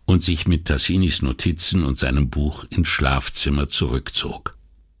und sich mit Tassinis Notizen und seinem Buch ins Schlafzimmer zurückzog.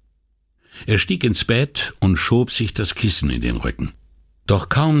 Er stieg ins Bett und schob sich das Kissen in den Rücken. Doch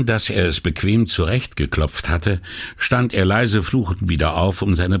kaum, dass er es bequem zurechtgeklopft hatte, stand er leise fluchend wieder auf,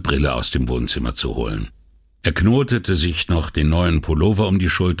 um seine Brille aus dem Wohnzimmer zu holen. Er knotete sich noch den neuen Pullover um die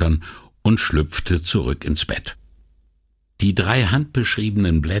Schultern und schlüpfte zurück ins Bett. Die 3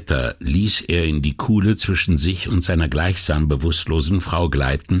 handbeschriebenen Blätter ließ er in die Kuhle zwischen sich und seiner gleichsam bewusstlosen Frau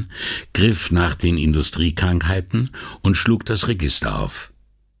gleiten, griff nach den Industriekrankheiten und schlug das Register auf.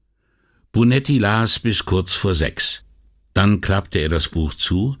 Brunetti las bis kurz vor 6. Dann klappte er das Buch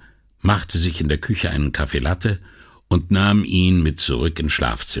zu, machte sich in der Küche einen Kaffee Latte und nahm ihn mit zurück ins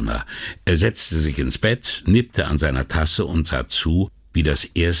Schlafzimmer. Er setzte sich ins Bett, nippte an seiner Tasse und sah zu, wie das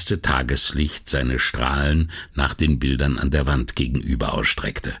erste Tageslicht seine Strahlen nach den Bildern an der Wand gegenüber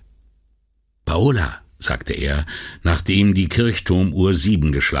ausstreckte. »Paola«, sagte er, nachdem die Kirchturmuhr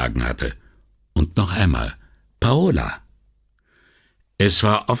 7 geschlagen hatte. Und noch einmal: »Paola«. Es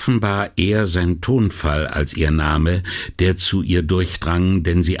war offenbar eher sein Tonfall als ihr Name, der zu ihr durchdrang,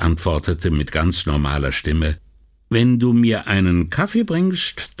 denn sie antwortete mit ganz normaler Stimme: »Wenn du mir einen Kaffee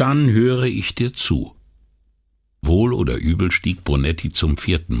bringst, dann höre ich dir zu.« Wohl oder übel stieg Brunetti zum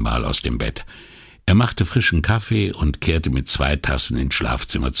 4. Mal aus dem Bett. Er machte frischen Kaffee und kehrte mit 2 Tassen ins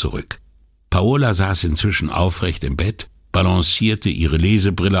Schlafzimmer zurück. Paola saß inzwischen aufrecht im Bett, balancierte ihre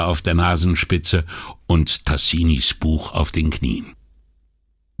Lesebrille auf der Nasenspitze und Tassinis Buch auf den Knien.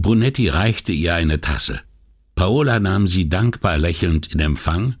 Brunetti reichte ihr eine Tasse. Paola nahm sie dankbar lächelnd in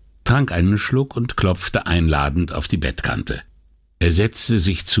Empfang, trank einen Schluck und klopfte einladend auf die Bettkante. Er setzte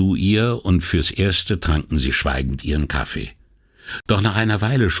sich zu ihr und fürs Erste tranken sie schweigend ihren Kaffee. Doch nach einer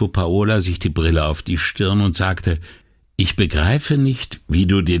Weile schob Paola sich die Brille auf die Stirn und sagte: »Ich begreife nicht, wie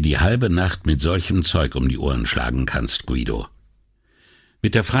du dir die halbe Nacht mit solchem Zeug um die Ohren schlagen kannst, Guido.«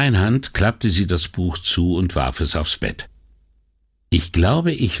 Mit der freien Hand klappte sie das Buch zu und warf es aufs Bett. »Ich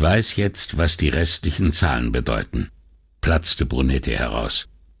glaube, ich weiß jetzt, was die restlichen Zahlen bedeuten«, platzte Brunetti heraus.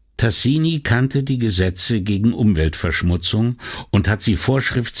 Tassini kannte die Gesetze gegen Umweltverschmutzung und hat sie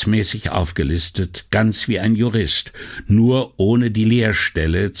vorschriftsmäßig aufgelistet, ganz wie ein Jurist, nur ohne die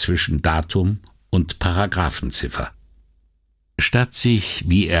Leerstelle zwischen Datum und Paragraphenziffer. Statt sich,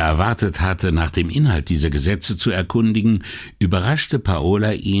 wie er erwartet hatte, nach dem Inhalt dieser Gesetze zu erkundigen, überraschte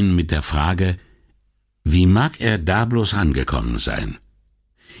Paola ihn mit der Frage: Wie mag er da bloß angekommen sein?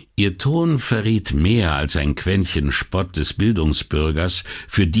 Ihr Ton verriet mehr als ein Quäntchen Spott des Bildungsbürgers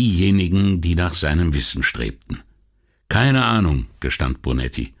für diejenigen, die nach seinem Wissen strebten. »Keine Ahnung«, gestand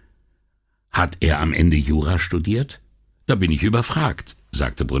Brunetti. »Hat er am Ende Jura studiert?« »Da bin ich überfragt«,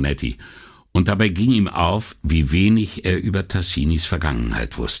 sagte Brunetti, und dabei ging ihm auf, wie wenig er über Tassinis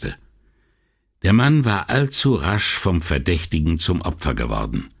Vergangenheit wusste. Der Mann war allzu rasch vom Verdächtigen zum Opfer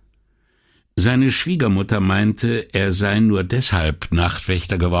geworden. Seine Schwiegermutter meinte, er sei nur deshalb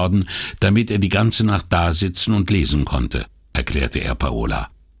Nachtwächter geworden, damit er die ganze Nacht dasitzen und lesen konnte, erklärte er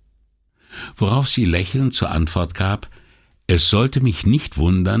Paola. Worauf sie lächelnd zur Antwort gab: »Es sollte mich nicht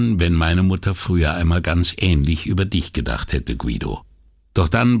wundern, wenn meine Mutter früher einmal ganz ähnlich über dich gedacht hätte, Guido.« Doch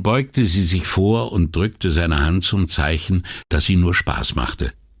dann beugte sie sich vor und drückte seine Hand zum Zeichen, dass sie nur Spaß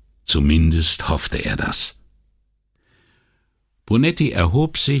machte. Zumindest hoffte er das. Brunetti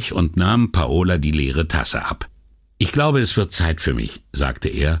erhob sich und nahm Paola die leere Tasse ab. »Ich glaube, es wird Zeit für mich«, sagte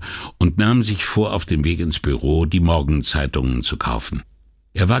er und nahm sich vor, auf dem Weg ins Büro die Morgenzeitungen zu kaufen.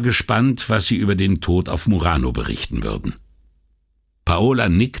 Er war gespannt, was sie über den Tod auf Murano berichten würden. Paola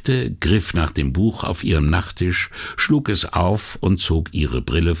nickte, griff nach dem Buch auf ihrem Nachttisch, schlug es auf und zog ihre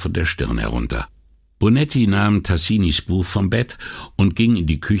Brille von der Stirn herunter. Brunetti nahm Tassinis Buch vom Bett und ging in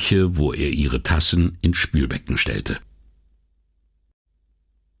die Küche, wo er ihre Tassen ins Spülbecken stellte.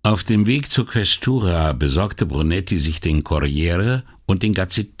 Auf dem Weg zur Questura besorgte Brunetti sich den Corriere und den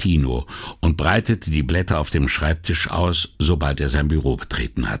Gazzettino und breitete die Blätter auf dem Schreibtisch aus, sobald er sein Büro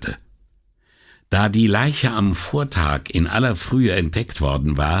betreten hatte. Da die Leiche am Vortag in aller Frühe entdeckt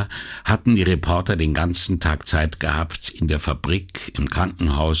worden war, hatten die Reporter den ganzen Tag Zeit gehabt, in der Fabrik, im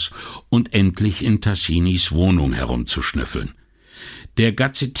Krankenhaus und endlich in Tassinis Wohnung herumzuschnüffeln. Der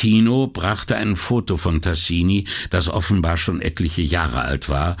Gazzettino brachte ein Foto von Tassini, das offenbar schon etliche Jahre alt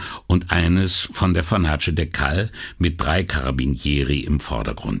war, und eines von der Fornace del Cal mit 3 Carabinieri im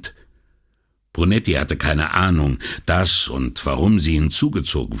Vordergrund. Brunetti hatte keine Ahnung, dass und warum sie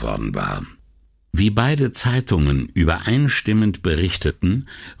hinzugezogen worden war. Wie beide Zeitungen übereinstimmend berichteten,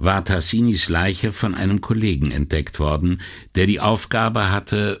 war Tassinis Leiche von einem Kollegen entdeckt worden, der die Aufgabe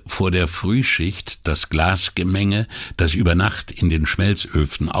hatte, vor der Frühschicht das Glasgemenge, das über Nacht in den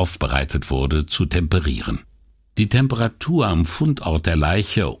Schmelzöfen aufbereitet wurde, zu temperieren. Die Temperatur am Fundort der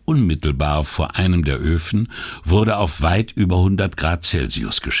Leiche unmittelbar vor einem der Öfen wurde auf weit über 100 Grad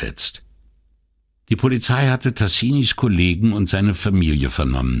Celsius geschätzt. Die Polizei hatte Tassinis Kollegen und seine Familie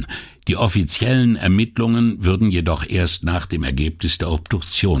vernommen. Die offiziellen Ermittlungen würden jedoch erst nach dem Ergebnis der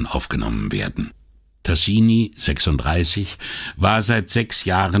Obduktion aufgenommen werden. Tassini, 36, war seit 6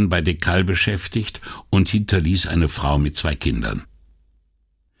 Jahren bei del Cal beschäftigt und hinterließ eine Frau mit 2 Kindern.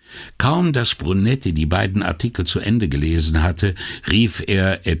 Kaum, dass Brunetti die beiden Artikel zu Ende gelesen hatte, rief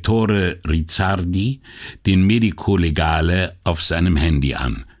er Ettore Rizzardi, den Medico Legale, auf seinem Handy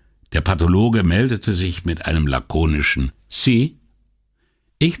an. Der Pathologe meldete sich mit einem lakonischen »Sie?«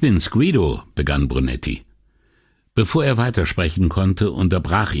 »Ich bin's, Guido«, begann Brunetti. Bevor er weitersprechen konnte,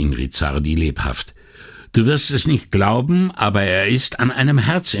 unterbrach ihn Rizzardi lebhaft. »Du wirst es nicht glauben, aber er ist an einem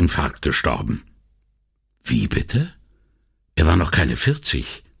Herzinfarkt gestorben.« »Wie bitte? Er war noch keine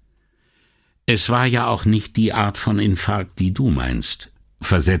 40. »Es war ja auch nicht die Art von Infarkt, die du meinst«,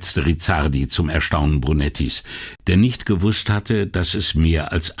 versetzte Rizzardi zum Erstaunen Brunettis, der nicht gewusst hatte, dass es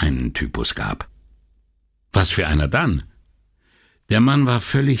mehr als einen Typus gab. »Was für einer dann?« »Der Mann war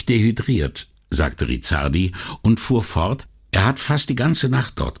völlig dehydriert«, sagte Rizzardi und fuhr fort, »er hat fast die ganze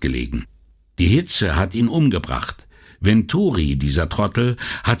Nacht dort gelegen. Die Hitze hat ihn umgebracht. Venturi, dieser Trottel,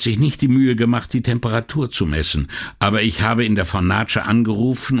 hat sich nicht die Mühe gemacht, die Temperatur zu messen, aber ich habe in der Fornace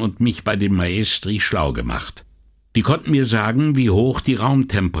angerufen und mich bei den Maestri schlau gemacht. Die konnten mir sagen, wie hoch die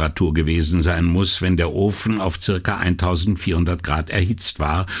Raumtemperatur gewesen sein muss, wenn der Ofen auf ca. 1400 Grad erhitzt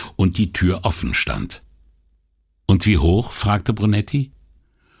war und die Tür offen stand.« »Und wie hoch?« fragte Brunetti.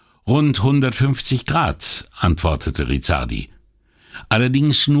 »Rund 150 Grad«, antwortete Rizzardi.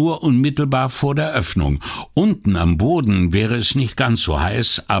 »Allerdings nur unmittelbar vor der Öffnung. Unten am Boden wäre es nicht ganz so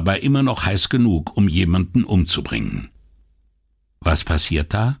heiß, aber immer noch heiß genug, um jemanden umzubringen.« »Was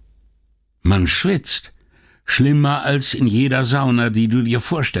passiert da?« »Man schwitzt. Schlimmer als in jeder Sauna, die du dir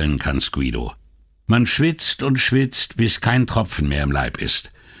vorstellen kannst, Guido. Man schwitzt und schwitzt, bis kein Tropfen mehr im Leib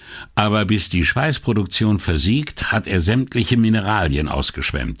ist. Aber bis die Schweißproduktion versiegt, hat er sämtliche Mineralien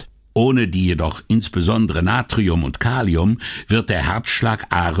ausgeschwemmt. Ohne die jedoch insbesondere Natrium und Kalium wird der Herzschlag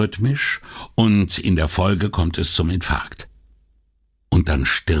arrhythmisch und in der Folge kommt es zum Infarkt.« »Und dann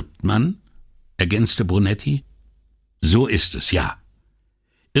stirbt man?«, ergänzte Brunetti. »So ist es, ja.«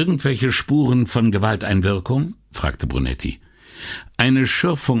 »Irgendwelche Spuren von Gewalteinwirkung?«, fragte Brunetti. »Eine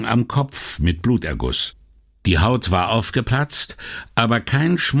Schürfung am Kopf mit Bluterguss. Die Haut war aufgeplatzt, aber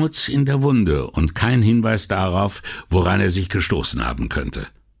kein Schmutz in der Wunde und kein Hinweis darauf, woran er sich gestoßen haben könnte.«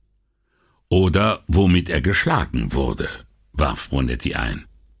 »Oder womit er geschlagen wurde«, warf Brunetti ein.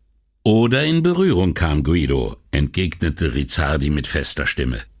 »Oder in Berührung kam, Guido«, entgegnete Rizzardi mit fester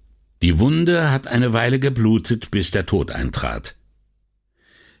Stimme. »Die Wunde hat eine Weile geblutet, bis der Tod eintrat.«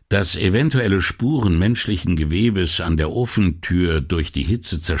 Dass eventuelle Spuren menschlichen Gewebes an der Ofentür durch die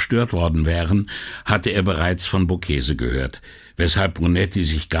Hitze zerstört worden wären, hatte er bereits von Borghese gehört, weshalb Brunetti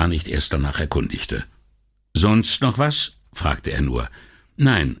sich gar nicht erst danach erkundigte. »Sonst noch was?«, fragte er nur.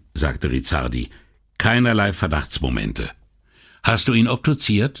 »Nein«, sagte Rizzardi, »keinerlei Verdachtsmomente.« »Hast du ihn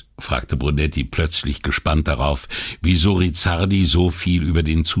obduziert?« fragte Brunetti plötzlich gespannt darauf, wieso Rizzardi so viel über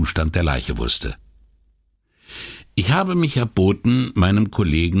den Zustand der Leiche wusste. »Ich habe mich erboten, meinem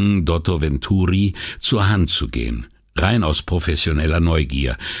Kollegen Dottor Venturi zur Hand zu gehen, rein aus professioneller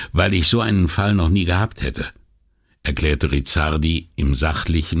Neugier, weil ich so einen Fall noch nie gehabt hätte«, erklärte Rizzardi im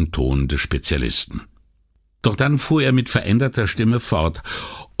sachlichen Ton des Spezialisten. Doch dann fuhr er mit veränderter Stimme fort: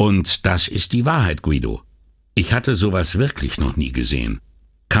 »Und das ist die Wahrheit, Guido. Ich hatte sowas wirklich noch nie gesehen,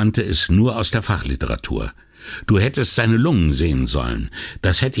 kannte es nur aus der Fachliteratur. Du hättest seine Lungen sehen sollen.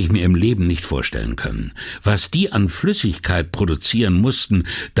 Das hätte ich mir im Leben nicht vorstellen können. Was die an Flüssigkeit produzieren mussten,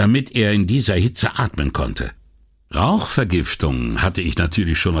 damit er in dieser Hitze atmen konnte. Rauchvergiftung hatte ich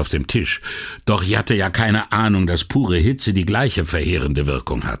natürlich schon auf dem Tisch, doch ich hatte ja keine Ahnung, dass pure Hitze die gleiche verheerende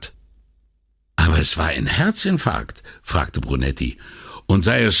Wirkung hat.« »Aber es war ein Herzinfarkt?« fragte Brunetti. »Und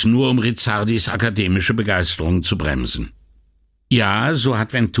sei es nur, um Rizzardis akademische Begeisterung zu bremsen?« »Ja, so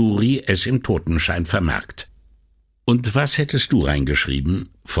hat Venturi es im Totenschein vermerkt.« »Und was hättest du reingeschrieben?«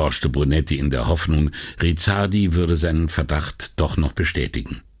 forschte Brunetti in der Hoffnung, Rizzardi würde seinen Verdacht doch noch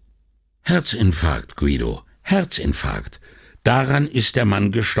bestätigen. »Herzinfarkt, Guido, Herzinfarkt. Daran ist der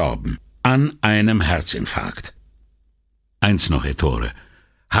Mann gestorben. An einem Herzinfarkt.« »Eins noch, Ettore.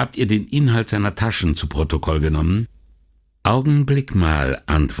 Habt ihr den Inhalt seiner Taschen zu Protokoll genommen?« »Augenblick mal«,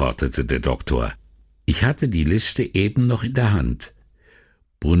 antwortete der Doktor. »Ich hatte die Liste eben noch in der Hand.«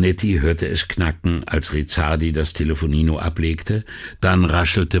 Brunetti hörte es knacken, als Rizzardi das Telefonino ablegte, dann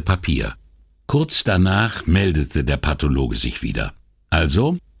raschelte Papier. Kurz danach meldete der Pathologe sich wieder.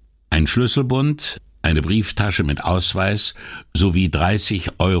 Also, ein Schlüsselbund, eine Brieftasche mit Ausweis sowie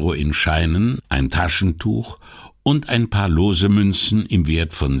 30 € in Scheinen, ein Taschentuch und ein paar lose Münzen im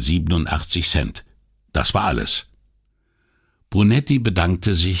Wert von 87 Cent. Das war alles. Brunetti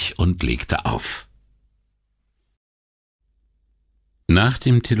bedankte sich und legte auf. Nach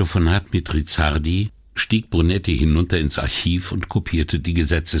dem Telefonat mit Rizzardi stieg Brunetti hinunter ins Archiv und kopierte die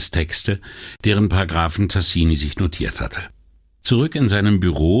Gesetzestexte, deren Paragraphen Tassini sich notiert hatte. Zurück in seinem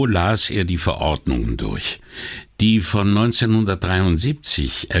Büro las er die Verordnungen durch. Die von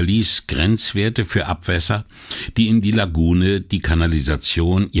 1973 erließ Grenzwerte für Abwässer, die in die Lagune, die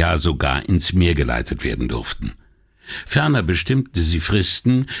Kanalisation, ja sogar ins Meer geleitet werden durften. Ferner bestimmte sie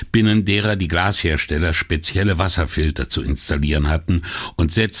Fristen, binnen derer die Glashersteller spezielle Wasserfilter zu installieren hatten,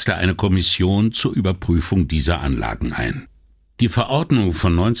 und setzte eine Kommission zur Überprüfung dieser Anlagen ein. Die Verordnung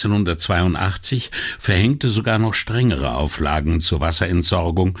von 1982 verhängte sogar noch strengere Auflagen zur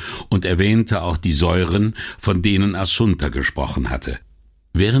Wasserentsorgung und erwähnte auch die Säuren, von denen Assunta gesprochen hatte.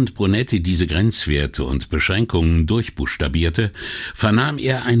 Während Brunetti diese Grenzwerte und Beschränkungen durchbuchstabierte, vernahm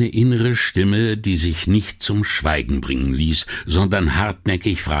er eine innere Stimme, die sich nicht zum Schweigen bringen ließ, sondern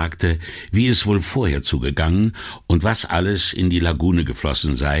hartnäckig fragte, wie es wohl vorher zugegangen und was alles in die Lagune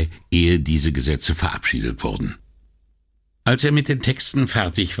geflossen sei, ehe diese Gesetze verabschiedet wurden. Als er mit den Texten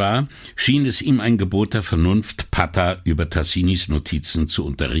fertig war, schien es ihm ein Gebot der Vernunft, Pata über Tassinis Notizen zu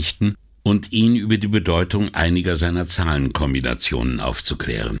unterrichten und ihn über die Bedeutung einiger seiner Zahlenkombinationen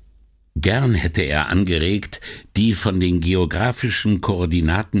aufzuklären. Gern hätte er angeregt, die von den geografischen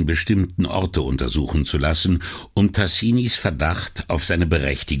Koordinaten bestimmten Orte untersuchen zu lassen, um Tassinis Verdacht auf seine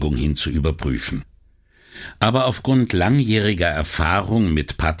Berechtigung hin zu überprüfen. Aber aufgrund langjähriger Erfahrung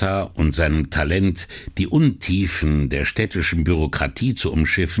mit Pata und seinem Talent, die Untiefen der städtischen Bürokratie zu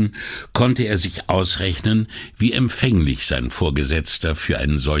umschiffen, konnte er sich ausrechnen, wie empfänglich sein Vorgesetzter für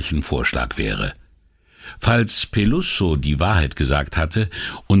einen solchen Vorschlag wäre. Falls Peluso die Wahrheit gesagt hatte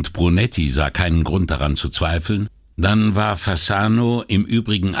und Brunetti sah keinen Grund daran zu zweifeln, dann war Fasano im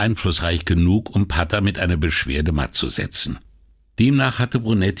Übrigen einflussreich genug, um Pata mit einer Beschwerde matt zu setzen. Demnach hatte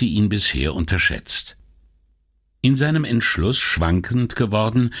Brunetti ihn bisher unterschätzt. In seinem Entschluss schwankend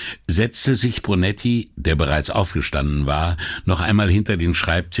geworden, setzte sich Brunetti, der bereits aufgestanden war, noch einmal hinter den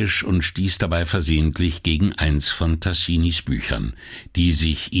Schreibtisch und stieß dabei versehentlich gegen eins von Tassinis Büchern, die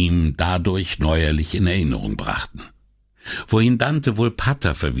sich ihm dadurch neuerlich in Erinnerung brachten. Wohin Dante wohl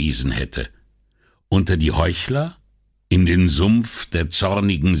Pata verwiesen hätte? Unter die Heuchler? In den Sumpf der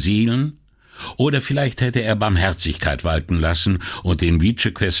zornigen Seelen? Oder vielleicht hätte er Barmherzigkeit walten lassen und den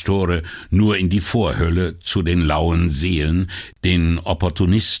Vicequestore nur in die Vorhölle zu den lauen Seelen, den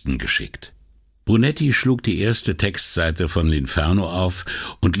Opportunisten, geschickt. Brunetti schlug die erste Textseite von l'Inferno auf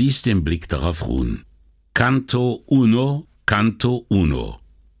und ließ den Blick darauf ruhen. Canto uno, Canto uno.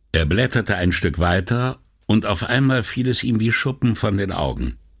 Er blätterte ein Stück weiter und auf einmal fiel es ihm wie Schuppen von den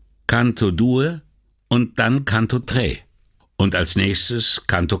Augen. Canto due und dann Canto tre und als nächstes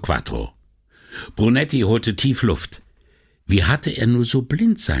Canto quattro. Brunetti holte tief Luft. Wie hatte er nur so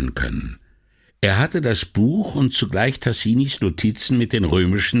blind sein können? Er hatte das Buch und zugleich Tassinis Notizen mit den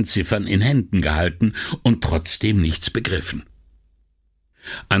römischen Ziffern in Händen gehalten und trotzdem nichts begriffen.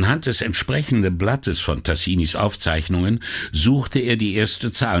 Anhand des entsprechenden Blattes von Tassinis Aufzeichnungen suchte er die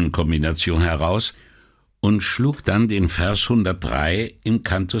erste Zahlenkombination heraus und schlug dann den Vers 103 im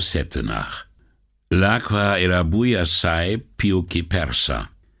Canto 7 nach. L'acqua era buia assai più che persa.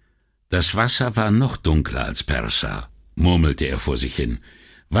 Das Wasser war noch dunkler als Persa, murmelte er vor sich hin.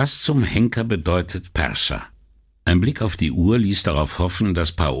 Was zum Henker bedeutet Persa? Ein Blick auf die Uhr ließ darauf hoffen,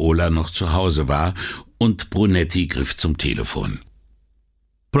 dass Paola noch zu Hause war, und Brunetti griff zum Telefon.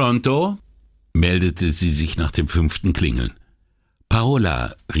 »Pronto?« meldete sie sich nach dem 5. Klingeln.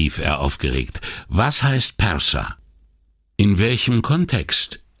 »Paola«, rief er aufgeregt, »was heißt Persa?« »In welchem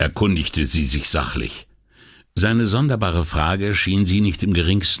Kontext?« erkundigte sie sich sachlich. Seine sonderbare Frage schien sie nicht im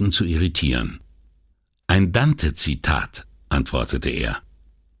geringsten zu irritieren. »Ein Dante-Zitat«, antwortete er.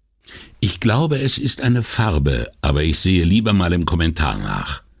 »Ich glaube, es ist eine Farbe, aber ich sehe lieber mal im Kommentar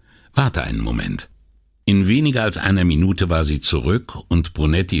nach. Warte einen Moment.« In weniger als einer Minute war sie zurück und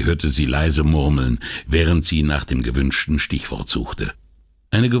Brunetti hörte sie leise murmeln, während sie nach dem gewünschten Stichwort suchte.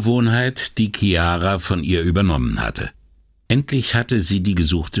 Eine Gewohnheit, die Chiara von ihr übernommen hatte. Endlich hatte sie die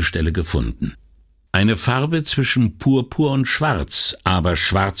gesuchte Stelle gefunden. Eine Farbe zwischen Purpur und Schwarz, aber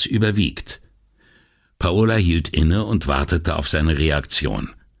Schwarz überwiegt. Paola hielt inne und wartete auf seine Reaktion.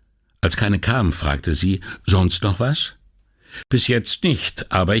 Als keine kam, fragte sie, »Sonst noch was?« »Bis jetzt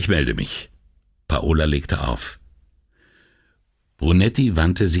nicht, aber ich melde mich.« Paola legte auf. Brunetti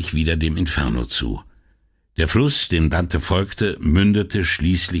wandte sich wieder dem Inferno zu. Der Fluss, dem Dante folgte, mündete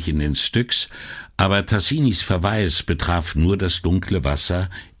schließlich in den Styx, aber Tassinis Verweis betraf nur das dunkle Wasser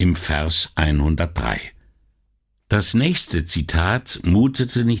im Vers 103. Das nächste Zitat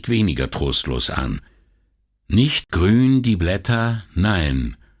mutete nicht weniger trostlos an. »Nicht grün die Blätter,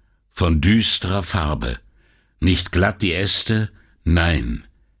 nein, von düsterer Farbe, nicht glatt die Äste, nein,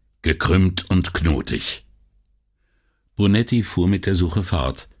 gekrümmt und knotig.« Brunetti fuhr mit der Suche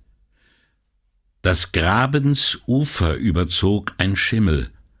fort. »Das Grabens Ufer überzog ein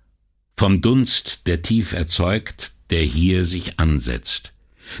Schimmel, vom Dunst, der tief erzeugt, der hier sich ansetzt,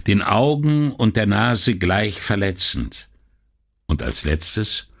 den Augen und der Nase gleich verletzend. Und als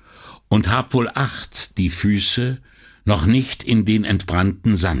letztes, und hab wohl Acht, die Füße noch nicht in den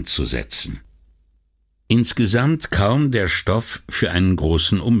entbrannten Sand zu setzen.« Insgesamt kaum der Stoff für einen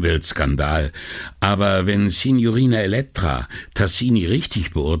großen Umweltskandal, aber wenn Signorina Elettra Tassini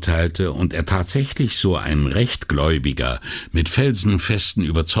richtig beurteilte und er tatsächlich so ein Rechtgläubiger mit felsenfesten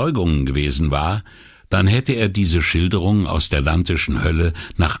Überzeugungen gewesen war, dann hätte er diese Schilderung aus der dantischen Hölle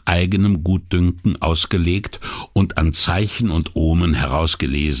nach eigenem Gutdünken ausgelegt und an Zeichen und Omen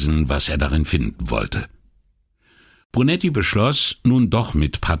herausgelesen, was er darin finden wollte. Brunetti beschloss, nun doch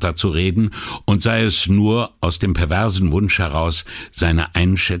mit Pata zu reden, und sei es nur aus dem perversen Wunsch heraus, seine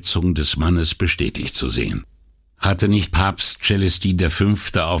Einschätzung des Mannes bestätigt zu sehen. Hatte nicht Papst Celestin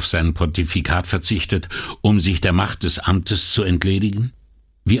V. auf sein Pontifikat verzichtet, um sich der Macht des Amtes zu entledigen?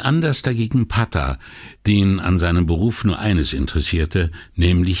 Wie anders dagegen Pata, den an seinem Beruf nur eines interessierte,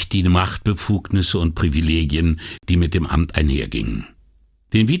 nämlich die Machtbefugnisse und Privilegien, die mit dem Amt einhergingen.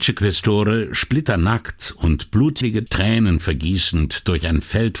 Den Vicequestore splitternackt und blutige Tränen vergießend durch ein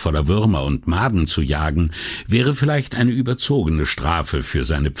Feld voller Würmer und Maden zu jagen, wäre vielleicht eine überzogene Strafe für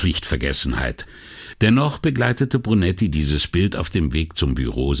seine Pflichtvergessenheit. Dennoch begleitete Brunetti dieses Bild auf dem Weg zum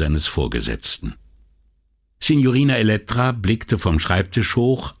Büro seines Vorgesetzten. Signorina Elettra blickte vom Schreibtisch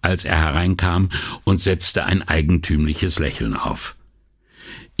hoch, als er hereinkam, und setzte ein eigentümliches Lächeln auf.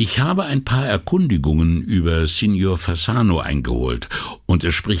 »Ich habe ein paar Erkundigungen über Signor Fasano eingeholt, und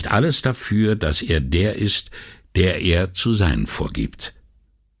es spricht alles dafür, dass er der ist, der er zu sein vorgibt.«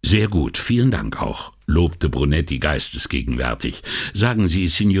 »Sehr gut, vielen Dank auch«, lobte Brunetti geistesgegenwärtig. »Sagen Sie,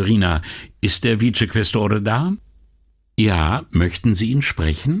 Signorina, ist der Vicequestore da?« »Ja, möchten Sie ihn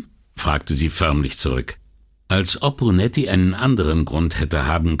sprechen?« fragte sie förmlich zurück. Als ob Brunetti einen anderen Grund hätte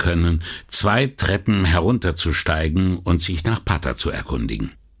haben können, 2 Treppen herunterzusteigen und sich nach Pata zu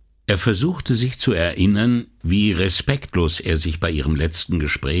erkundigen. Er versuchte sich zu erinnern, wie respektlos er sich bei ihrem letzten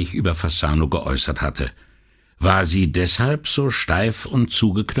Gespräch über Fasano geäußert hatte. War sie deshalb so steif und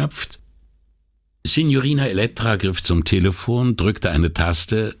zugeknöpft? Signorina Elettra griff zum Telefon, drückte eine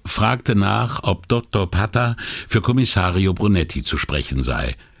Taste, fragte nach, ob Dr. Pata für Kommissario Brunetti zu sprechen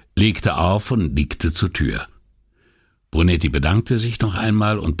sei, legte auf und nickte zur Tür. Brunetti bedankte sich noch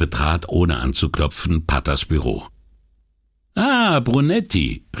einmal und betrat, ohne anzuklopfen, Patas Büro. »Ah,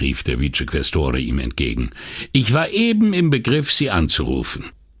 Brunetti«, rief der Vicequestore ihm entgegen, »ich war eben im Begriff, Sie anzurufen.«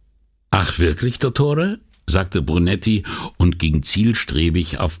 »Ach wirklich, Dottore?« sagte Brunetti und ging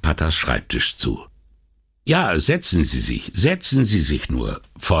zielstrebig auf Paters Schreibtisch zu. »Ja, setzen Sie sich nur«,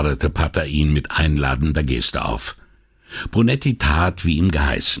 forderte Pater ihn mit einladender Geste auf. Brunetti tat, wie ihm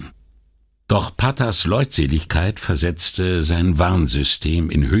geheißen. Doch Paters Leutseligkeit versetzte sein Warnsystem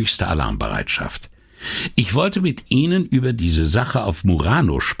in höchste Alarmbereitschaft. »Ich wollte mit Ihnen über diese Sache auf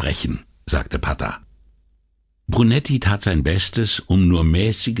Murano sprechen«, sagte Pater. Brunetti tat sein Bestes, um nur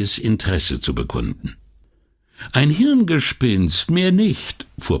mäßiges Interesse zu bekunden. »Ein Hirngespinst, mehr nicht«,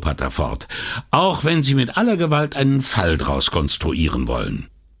 fuhr Pater fort, »auch wenn Sie mit aller Gewalt einen Fall draus konstruieren wollen.«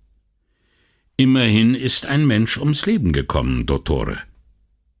 »Immerhin ist ein Mensch ums Leben gekommen, Dottore.«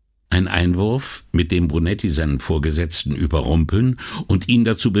 Ein Einwurf, mit dem Brunetti seinen Vorgesetzten überrumpeln und ihn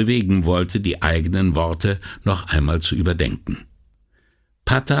dazu bewegen wollte, die eigenen Worte noch einmal zu überdenken.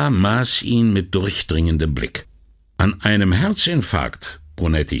 Pater maß ihn mit durchdringendem Blick. »An einem Herzinfarkt,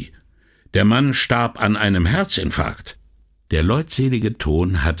 Brunetti. Der Mann starb an einem Herzinfarkt.« Der leutselige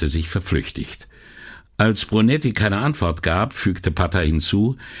Ton hatte sich verflüchtigt. Als Brunetti keine Antwort gab, fügte Pater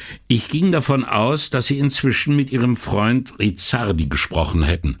hinzu, »Ich ging davon aus, dass Sie inzwischen mit Ihrem Freund Rizzardi gesprochen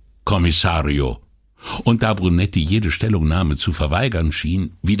hätten, Kommissario.« Und da Brunetti jede Stellungnahme zu verweigern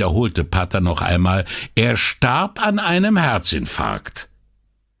schien, wiederholte Pater noch einmal, »Er starb an einem Herzinfarkt.«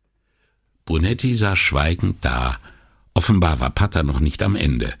 Brunetti saß schweigend da. Offenbar war Pater noch nicht am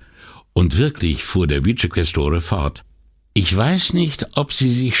Ende. Und wirklich fuhr der Vicequestore fort. »Ich weiß nicht, ob Sie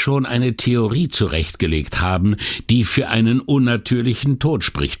sich schon eine Theorie zurechtgelegt haben, die für einen unnatürlichen Tod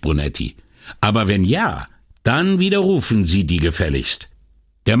spricht, Brunetti. Aber wenn ja, dann widerrufen Sie die gefälligst.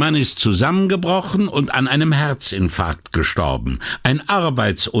 Der Mann ist zusammengebrochen und an einem Herzinfarkt gestorben. Ein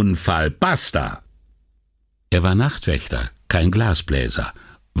Arbeitsunfall, basta!« »Er war Nachtwächter, kein Glasbläser«,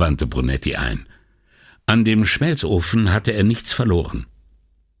 wandte Brunetti ein. »An dem Schmelzofen hatte er nichts verloren.«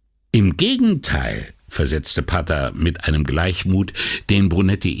 »Im Gegenteil«, versetzte Pater mit einem Gleichmut, den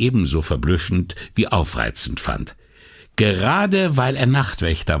Brunetti ebenso verblüffend wie aufreizend fand. »Gerade weil er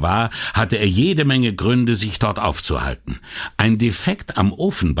Nachtwächter war, hatte er jede Menge Gründe, sich dort aufzuhalten. Ein Defekt am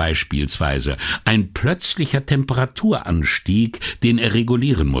Ofen beispielsweise, ein plötzlicher Temperaturanstieg, den er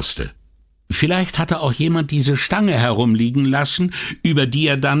regulieren musste. Vielleicht hatte auch jemand diese Stange herumliegen lassen, über die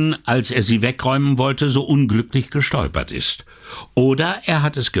er dann, als er sie wegräumen wollte, so unglücklich gestolpert ist. Oder er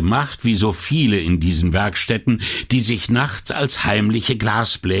hat es gemacht, wie so viele in diesen Werkstätten, die sich nachts als heimliche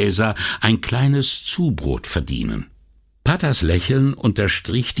Glasbläser ein kleines Zubrot verdienen.« Paters Lächeln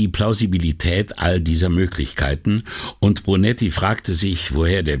unterstrich die Plausibilität all dieser Möglichkeiten, und Brunetti fragte sich,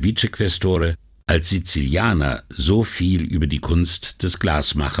 woher der Vicequestore als Sizilianer so viel über die Kunst des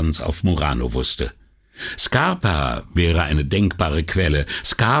Glasmachens auf Murano wusste. Scarpa wäre eine denkbare Quelle.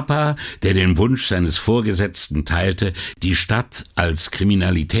 Scarpa, der den Wunsch seines Vorgesetzten teilte, die Stadt als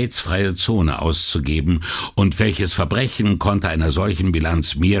kriminalitätsfreie Zone auszugeben, und welches Verbrechen konnte einer solchen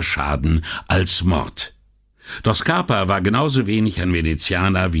Bilanz mehr schaden als Mord. Doch Scarpa war genauso wenig ein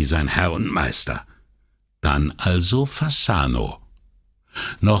Venezianer wie sein Herr und Meister. Dann also Fassano.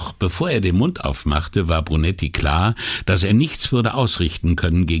 Noch bevor er den Mund aufmachte, war Brunetti klar, dass er nichts würde ausrichten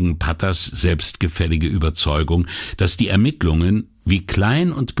können gegen Paters selbstgefällige Überzeugung, dass die Ermittlungen, wie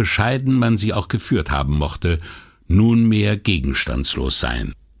klein und bescheiden man sie auch geführt haben mochte, nunmehr gegenstandslos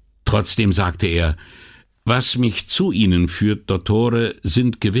seien. Trotzdem sagte er, »Was mich zu Ihnen führt, Dottore,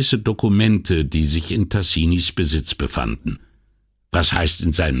 sind gewisse Dokumente, die sich in Tassinis Besitz befanden.« »Was heißt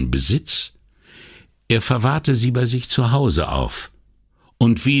in seinem Besitz?« »Er verwahrte sie bei sich zu Hause auf.«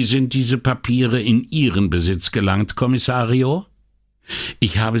 »Und wie sind diese Papiere in Ihren Besitz gelangt, Kommissario?«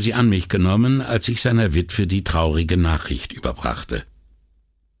 »Ich habe sie an mich genommen, als ich seiner Witwe die traurige Nachricht überbrachte.«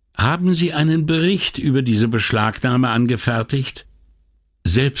 »Haben Sie einen Bericht über diese Beschlagnahme angefertigt?«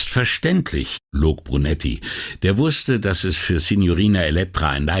 »Selbstverständlich«, log Brunetti, der wusste, dass es für Signorina Elettra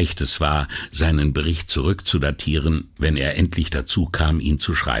ein leichtes war, seinen Bericht zurückzudatieren, wenn er endlich dazu kam, ihn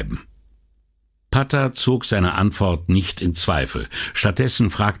zu schreiben. Pater zog seine Antwort nicht in Zweifel.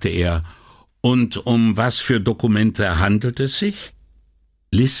 Stattdessen fragte er, »Und um was für Dokumente handelt es sich?«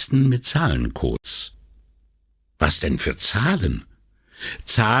 »Listen mit Zahlencodes.« »Was denn für Zahlen?«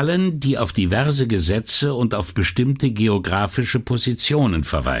 »Zahlen, die auf diverse Gesetze und auf bestimmte geografische Positionen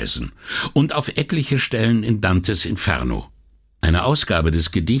verweisen und auf etliche Stellen in Dantes Inferno. Eine Ausgabe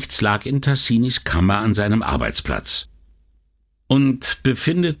des Gedichts lag in Tassinis Kammer an seinem Arbeitsplatz.« »Und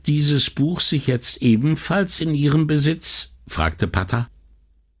befindet dieses Buch sich jetzt ebenfalls in Ihrem Besitz?« fragte Pater.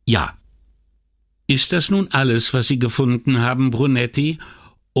 »Ja.« »Ist das nun alles, was Sie gefunden haben, Brunetti?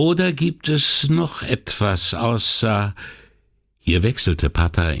 Oder gibt es noch etwas außer...« Hier wechselte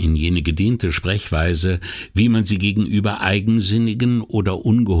Pata in jene gedehnte Sprechweise, wie man sie gegenüber eigensinnigen oder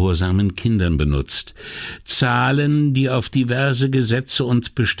ungehorsamen Kindern benutzt. Zahlen, die auf diverse Gesetze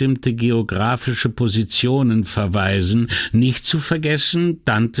und bestimmte geografische Positionen verweisen, nicht zu vergessen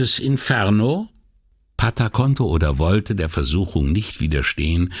Dantes Inferno? Pata konnte oder wollte der Versuchung nicht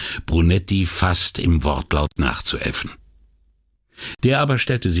widerstehen, Brunetti fast im Wortlaut nachzuäffen. Der aber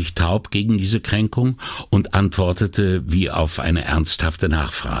stellte sich taub gegen diese Kränkung und antwortete wie auf eine ernsthafte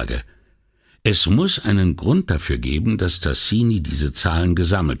Nachfrage. Es muss einen Grund dafür geben, dass Tassini diese Zahlen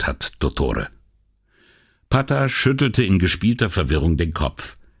gesammelt hat, Dottore. Pata schüttelte in gespielter Verwirrung den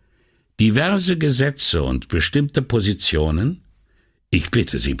Kopf. Diverse Gesetze und bestimmte Positionen? Ich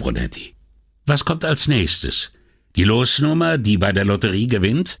bitte Sie, Brunetti. Was kommt als nächstes? Die Losnummer, die bei der Lotterie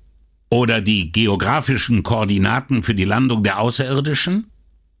gewinnt? Oder die geografischen Koordinaten für die Landung der Außerirdischen?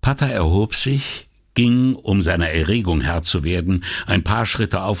 Pata erhob sich, ging, um seiner Erregung Herr zu werden, ein paar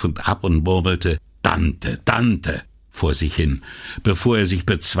Schritte auf und ab und murmelte »Dante, Dante« vor sich hin, bevor er sich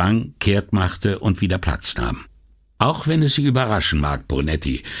bezwang, kehrt machte und wieder Platz nahm. »Auch wenn es Sie überraschen mag,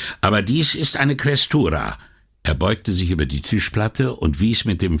 Brunetti, aber dies ist eine Questura«. Er beugte sich über die Tischplatte und wies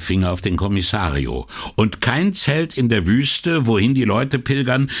mit dem Finger auf den Kommissario. »Und kein Zelt in der Wüste, wohin die Leute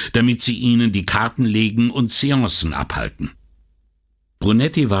pilgern, damit sie ihnen die Karten legen und Seancen abhalten.«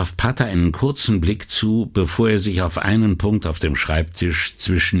 Brunetti warf Pata einen kurzen Blick zu, bevor er sich auf einen Punkt auf dem Schreibtisch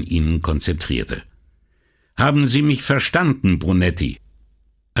zwischen ihnen konzentrierte. »Haben Sie mich verstanden, Brunetti?«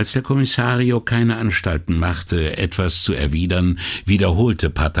 Als der Kommissario keine Anstalten machte, etwas zu erwidern, wiederholte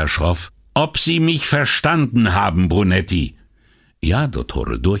Pata schroff, »Ob Sie mich verstanden haben, Brunetti?« »Ja,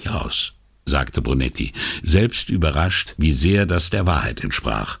 Dottore, durchaus«, sagte Brunetti, selbst überrascht, wie sehr das der Wahrheit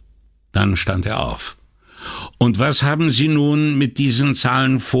entsprach. Dann stand er auf. »Und was haben Sie nun mit diesen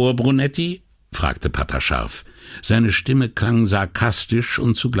Zahlen vor, Brunetti?« fragte Pata scharf. Seine Stimme klang sarkastisch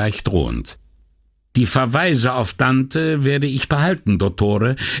und zugleich drohend. »Die Verweise auf Dante werde ich behalten,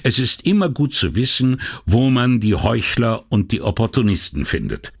 Dottore. Es ist immer gut zu wissen, wo man die Heuchler und die Opportunisten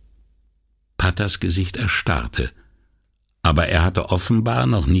findet.« Patas Gesicht erstarrte, aber er hatte offenbar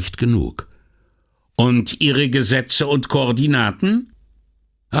noch nicht genug. »Und Ihre Gesetze und Koordinaten?«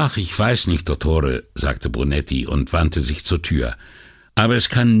 »Ach, ich weiß nicht, Dottore«, sagte Brunetti und wandte sich zur Tür. »Aber es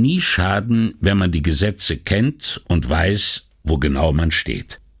kann nie schaden, wenn man die Gesetze kennt und weiß, wo genau man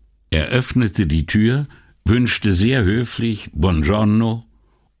steht.« Er öffnete die Tür, wünschte sehr höflich »Buongiorno«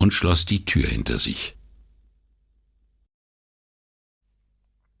 und schloss die Tür hinter sich.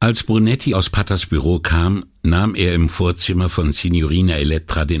 Als Brunetti aus Patas Büro kam, nahm er im Vorzimmer von Signorina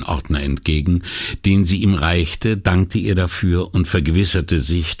Elettra den Ordner entgegen, den sie ihm reichte, dankte ihr dafür und vergewisserte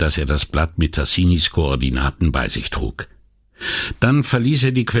sich, dass er das Blatt mit Tassinis Koordinaten bei sich trug. Dann verließ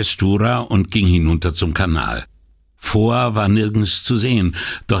er die Questura und ging hinunter zum Kanal. Foa war nirgends zu sehen,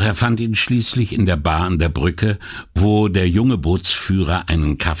 doch er fand ihn schließlich in der Bar an der Brücke, wo der junge Bootsführer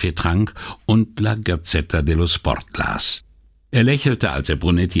einen Kaffee trank und La Gazzetta dello Sport las. Er lächelte, als er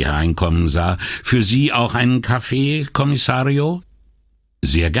Brunetti hereinkommen sah. »Für Sie auch einen Kaffee, Kommissario?«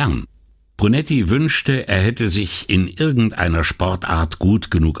 »Sehr gern.« Brunetti wünschte, er hätte sich in irgendeiner Sportart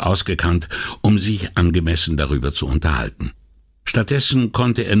gut genug ausgekannt, um sich angemessen darüber zu unterhalten. Stattdessen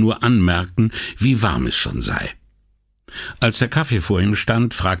konnte er nur anmerken, wie warm es schon sei. Als der Kaffee vor ihm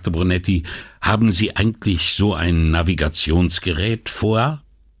stand, fragte Brunetti, »Haben Sie eigentlich so ein Navigationsgerät vor?«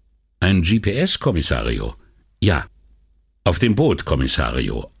 »Ein GPS, Kommissario?« »Ja.« »Auf dem Boot,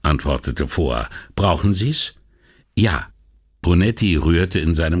 Kommissario«, antwortete Foa. »Brauchen Sie's?« »Ja.« Brunetti rührte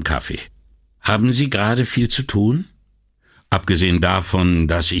in seinem Kaffee. »Haben Sie gerade viel zu tun?« »Abgesehen davon,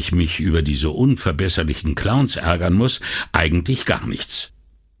 dass ich mich über diese unverbesserlichen Clowns ärgern muss, eigentlich gar nichts.«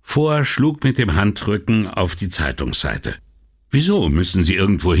 Foa schlug mit dem Handrücken auf die Zeitungsseite. »Wieso, müssen Sie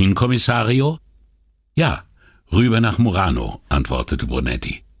irgendwo hin, Kommissario?« »Ja, rüber nach Murano«, antwortete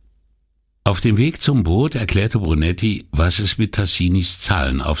Brunetti. Auf dem Weg zum Boot erklärte Brunetti, was es mit Tassinis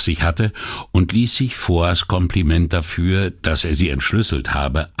Zahlen auf sich hatte und ließ sich Foas Kompliment dafür, dass er sie entschlüsselt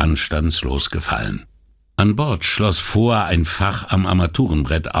habe, anstandslos gefallen. An Bord schloss Foa ein Fach am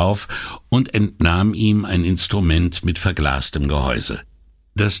Armaturenbrett auf und entnahm ihm ein Instrument mit verglastem Gehäuse.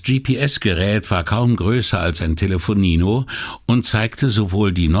 Das GPS-Gerät war kaum größer als ein Telefonino und zeigte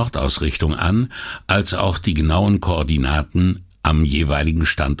sowohl die Nordausrichtung an, als auch die genauen Koordinaten am jeweiligen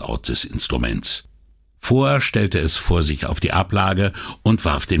Standort des Instruments. Foa stellte es vor sich auf die Ablage und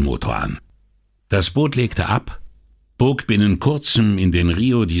warf den Motor an. Das Boot legte ab, bog binnen kurzem in den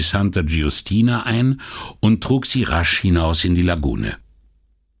Rio di Santa Giustina ein und trug sie rasch hinaus in die Lagune.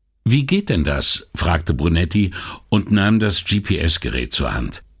 »Wie geht denn das?« fragte Brunetti und nahm das GPS-Gerät zur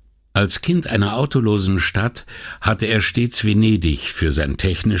Hand. Als Kind einer autolosen Stadt hatte er stets Venedig für sein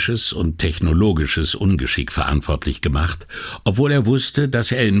technisches und technologisches Ungeschick verantwortlich gemacht, obwohl er wusste,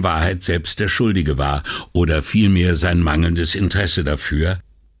 dass er in Wahrheit selbst der Schuldige war oder vielmehr sein mangelndes Interesse dafür,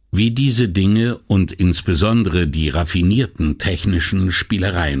 wie diese Dinge und insbesondere die raffinierten technischen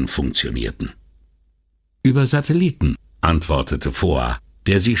Spielereien funktionierten. »Über Satelliten«, antwortete Foa,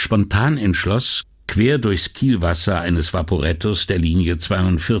 der sich spontan entschloss, quer durchs Kielwasser eines Vaporettos der Linie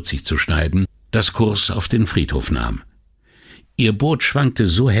 42 zu schneiden, das Kurs auf den Friedhof nahm. Ihr Boot schwankte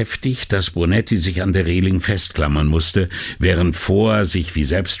so heftig, dass Brunetti sich an der Reling festklammern musste, während Foa sich wie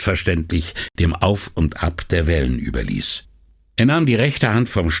selbstverständlich dem Auf und Ab der Wellen überließ. Er nahm die rechte Hand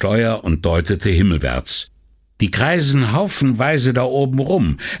vom Steuer und deutete himmelwärts. »Die kreisen haufenweise da oben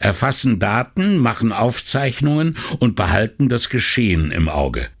rum, erfassen Daten, machen Aufzeichnungen und behalten das Geschehen im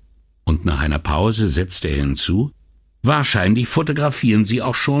Auge.« Und nach einer Pause setzte er hinzu, »Wahrscheinlich fotografieren sie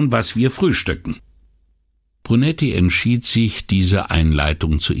auch schon, was wir frühstücken.« Brunetti entschied sich, diese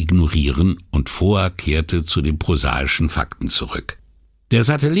Einleitung zu ignorieren, und Foa kehrte zu den prosaischen Fakten zurück. Der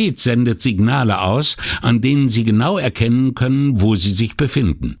Satellit sendet Signale aus, an denen Sie genau erkennen können, wo Sie sich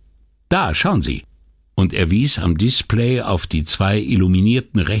befinden. Da, schauen Sie. Und er wies am Display auf die 2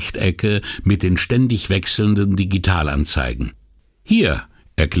 illuminierten Rechtecke mit den ständig wechselnden Digitalanzeigen. »Hier«,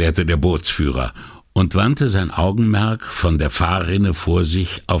 erklärte der Bootsführer und wandte sein Augenmerk von der Fahrrinne vor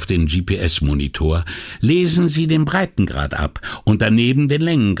sich auf den GPS-Monitor. »Lesen Sie den Breitengrad ab und daneben den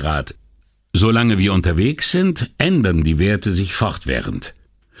Längengrad. Solange wir unterwegs sind, ändern die Werte sich fortwährend.«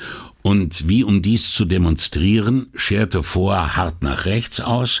 Und wie um dies zu demonstrieren, scherte Foa hart nach rechts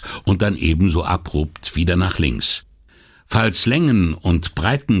aus und dann ebenso abrupt wieder nach links. Falls Längen- und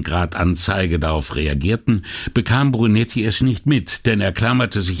Breitengradanzeige darauf reagierten, bekam Brunetti es nicht mit, denn er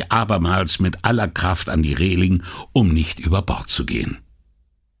klammerte sich abermals mit aller Kraft an die Reling, um nicht über Bord zu gehen.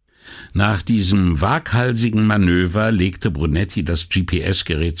 Nach diesem waghalsigen Manöver legte Brunetti das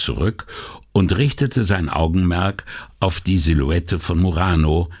GPS-Gerät zurück und richtete sein Augenmerk auf die Silhouette von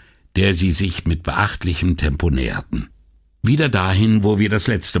Murano, der sie sich mit beachtlichem Tempo näherten. »Wieder dahin, wo wir das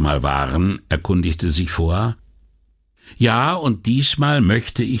letzte Mal waren«, erkundigte sich Foa. »Ja, und diesmal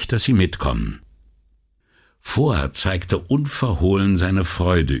möchte ich, dass Sie mitkommen.« Foa zeigte unverhohlen seine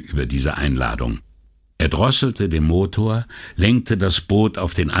Freude über diese Einladung. Er drosselte den Motor, lenkte das Boot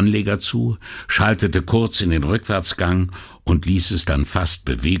auf den Anleger zu, schaltete kurz in den Rückwärtsgang und ließ es dann fast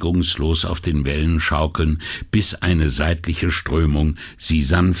bewegungslos auf den Wellen schaukeln, bis eine seitliche Strömung sie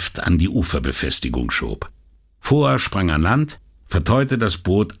sanft an die Uferbefestigung schob. Foa sprang an Land, verteute das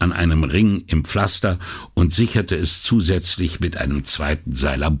Boot an einem Ring im Pflaster und sicherte es zusätzlich mit einem zweiten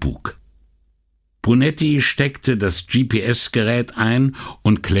Seil am Bug. Brunetti steckte das GPS-Gerät ein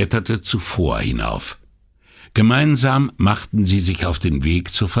und kletterte zu Foa hinauf. Gemeinsam machten sie sich auf den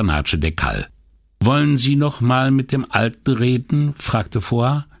Weg zur Fornace del Cal. »Wollen Sie noch mal mit dem Alten reden?« fragte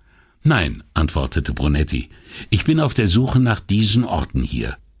Foa. »Nein«, antwortete Brunetti, »ich bin auf der Suche nach diesen Orten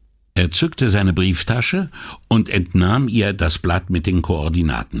hier.« Er zückte seine Brieftasche und entnahm ihr das Blatt mit den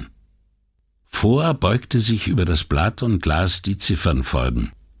Koordinaten. Foa beugte sich über das Blatt und las die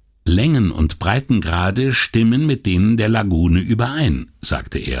Ziffernfolgen. »Längen- und Breitengrade stimmen mit denen der Lagune überein«,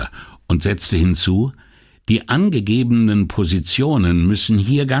 sagte er und setzte hinzu, »die angegebenen Positionen müssen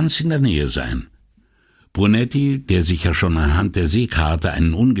hier ganz in der Nähe sein.« Brunetti, der sich ja schon anhand der Seekarte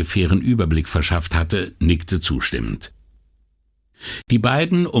einen ungefähren Überblick verschafft hatte, nickte zustimmend. Die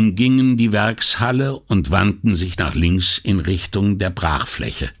beiden umgingen die Werkshalle und wandten sich nach links in Richtung der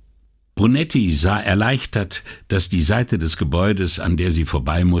Brachfläche. Brunetti sah erleichtert, dass die Seite des Gebäudes, an der sie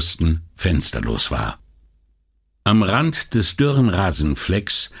vorbei mussten, fensterlos war. Am Rand des dürren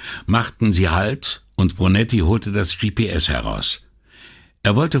Rasenflecks machten sie Halt und Brunetti holte das GPS heraus.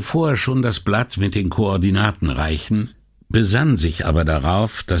 Er wollte vorher schon das Blatt mit den Koordinaten reichen, besann sich aber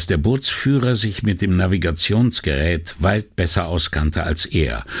darauf, dass der Bootsführer sich mit dem Navigationsgerät weit besser auskannte als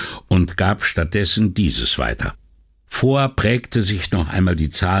er und gab stattdessen dieses weiter. Foa prägte sich noch einmal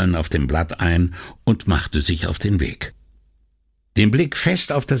die Zahlen auf dem Blatt ein und machte sich auf den Weg. Den Blick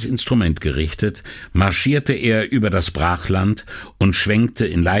fest auf das Instrument gerichtet, marschierte er über das Brachland und schwenkte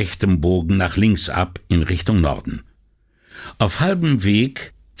in leichtem Bogen nach links ab in Richtung Norden. Auf halbem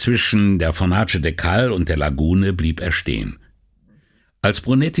Weg zwischen der Fornace del Cal und der Lagune blieb er stehen. Als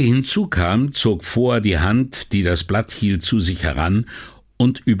Brunetti hinzukam, zog Foa die Hand, die das Blatt hielt, zu sich heran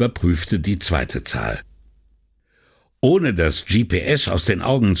und überprüfte die zweite Zahl. Ohne das GPS aus den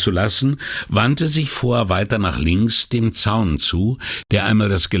Augen zu lassen, wandte sich Foa weiter nach links dem Zaun zu, der einmal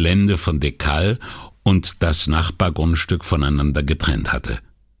das Gelände von del Cal und das Nachbargrundstück voneinander getrennt hatte.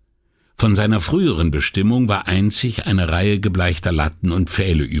 Von seiner früheren Bestimmung war einzig eine Reihe gebleichter Latten und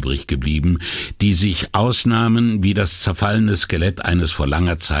Pfähle übrig geblieben, die sich ausnahmen wie das zerfallene Skelett eines vor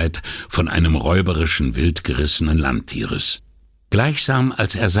langer Zeit von einem räuberischen Wild gerissenen Landtieres. Gleichsam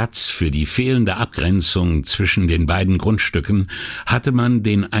als Ersatz für die fehlende Abgrenzung zwischen den beiden Grundstücken hatte man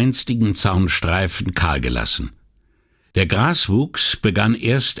den einstigen Zaunstreifen kahl gelassen. Der Graswuchs begann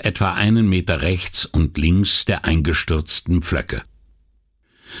erst etwa 1 Meter rechts und links der eingestürzten Pflöcke.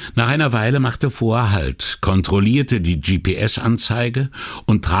 Nach einer Weile machte Vor Halt, kontrollierte die GPS-Anzeige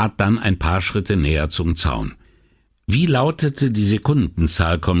und trat dann ein paar Schritte näher zum Zaun. Wie lautete die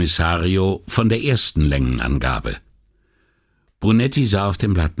Sekundenzahl, Kommissario, von der ersten Längenangabe? Brunetti sah auf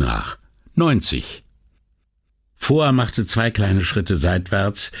dem Blatt nach. 90. Vor machte 2 kleine Schritte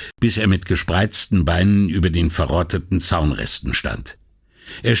seitwärts, bis er mit gespreizten Beinen über den verrotteten Zaunresten stand.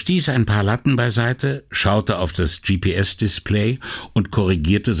 Er stieß ein paar Latten beiseite, schaute auf das GPS-Display und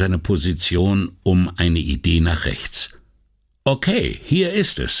korrigierte seine Position um eine Idee nach rechts. »Okay, hier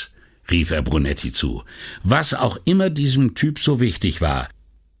ist es«, rief er Brunetti zu. »Was auch immer diesem Typ so wichtig war,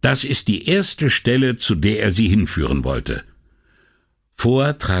 das ist die erste Stelle, zu der er Sie hinführen wollte.«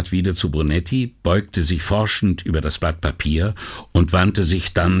 Vor trat wieder zu Brunetti, beugte sich forschend über das Blatt Papier und wandte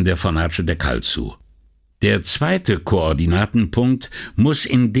sich dann der Fornace de Cal zu. »Der zweite Koordinatenpunkt muss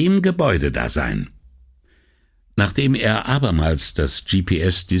in dem Gebäude da sein.« Nachdem er abermals das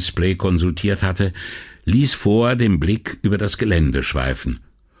GPS-Display konsultiert hatte, ließ Vor den Blick über das Gelände schweifen.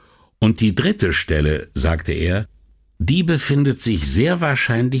 »Und die dritte Stelle«, sagte er, »die befindet sich sehr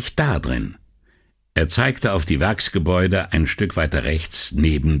wahrscheinlich da drin.« Er zeigte auf die Werksgebäude ein Stück weiter rechts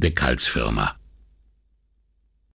neben de Cals Firma.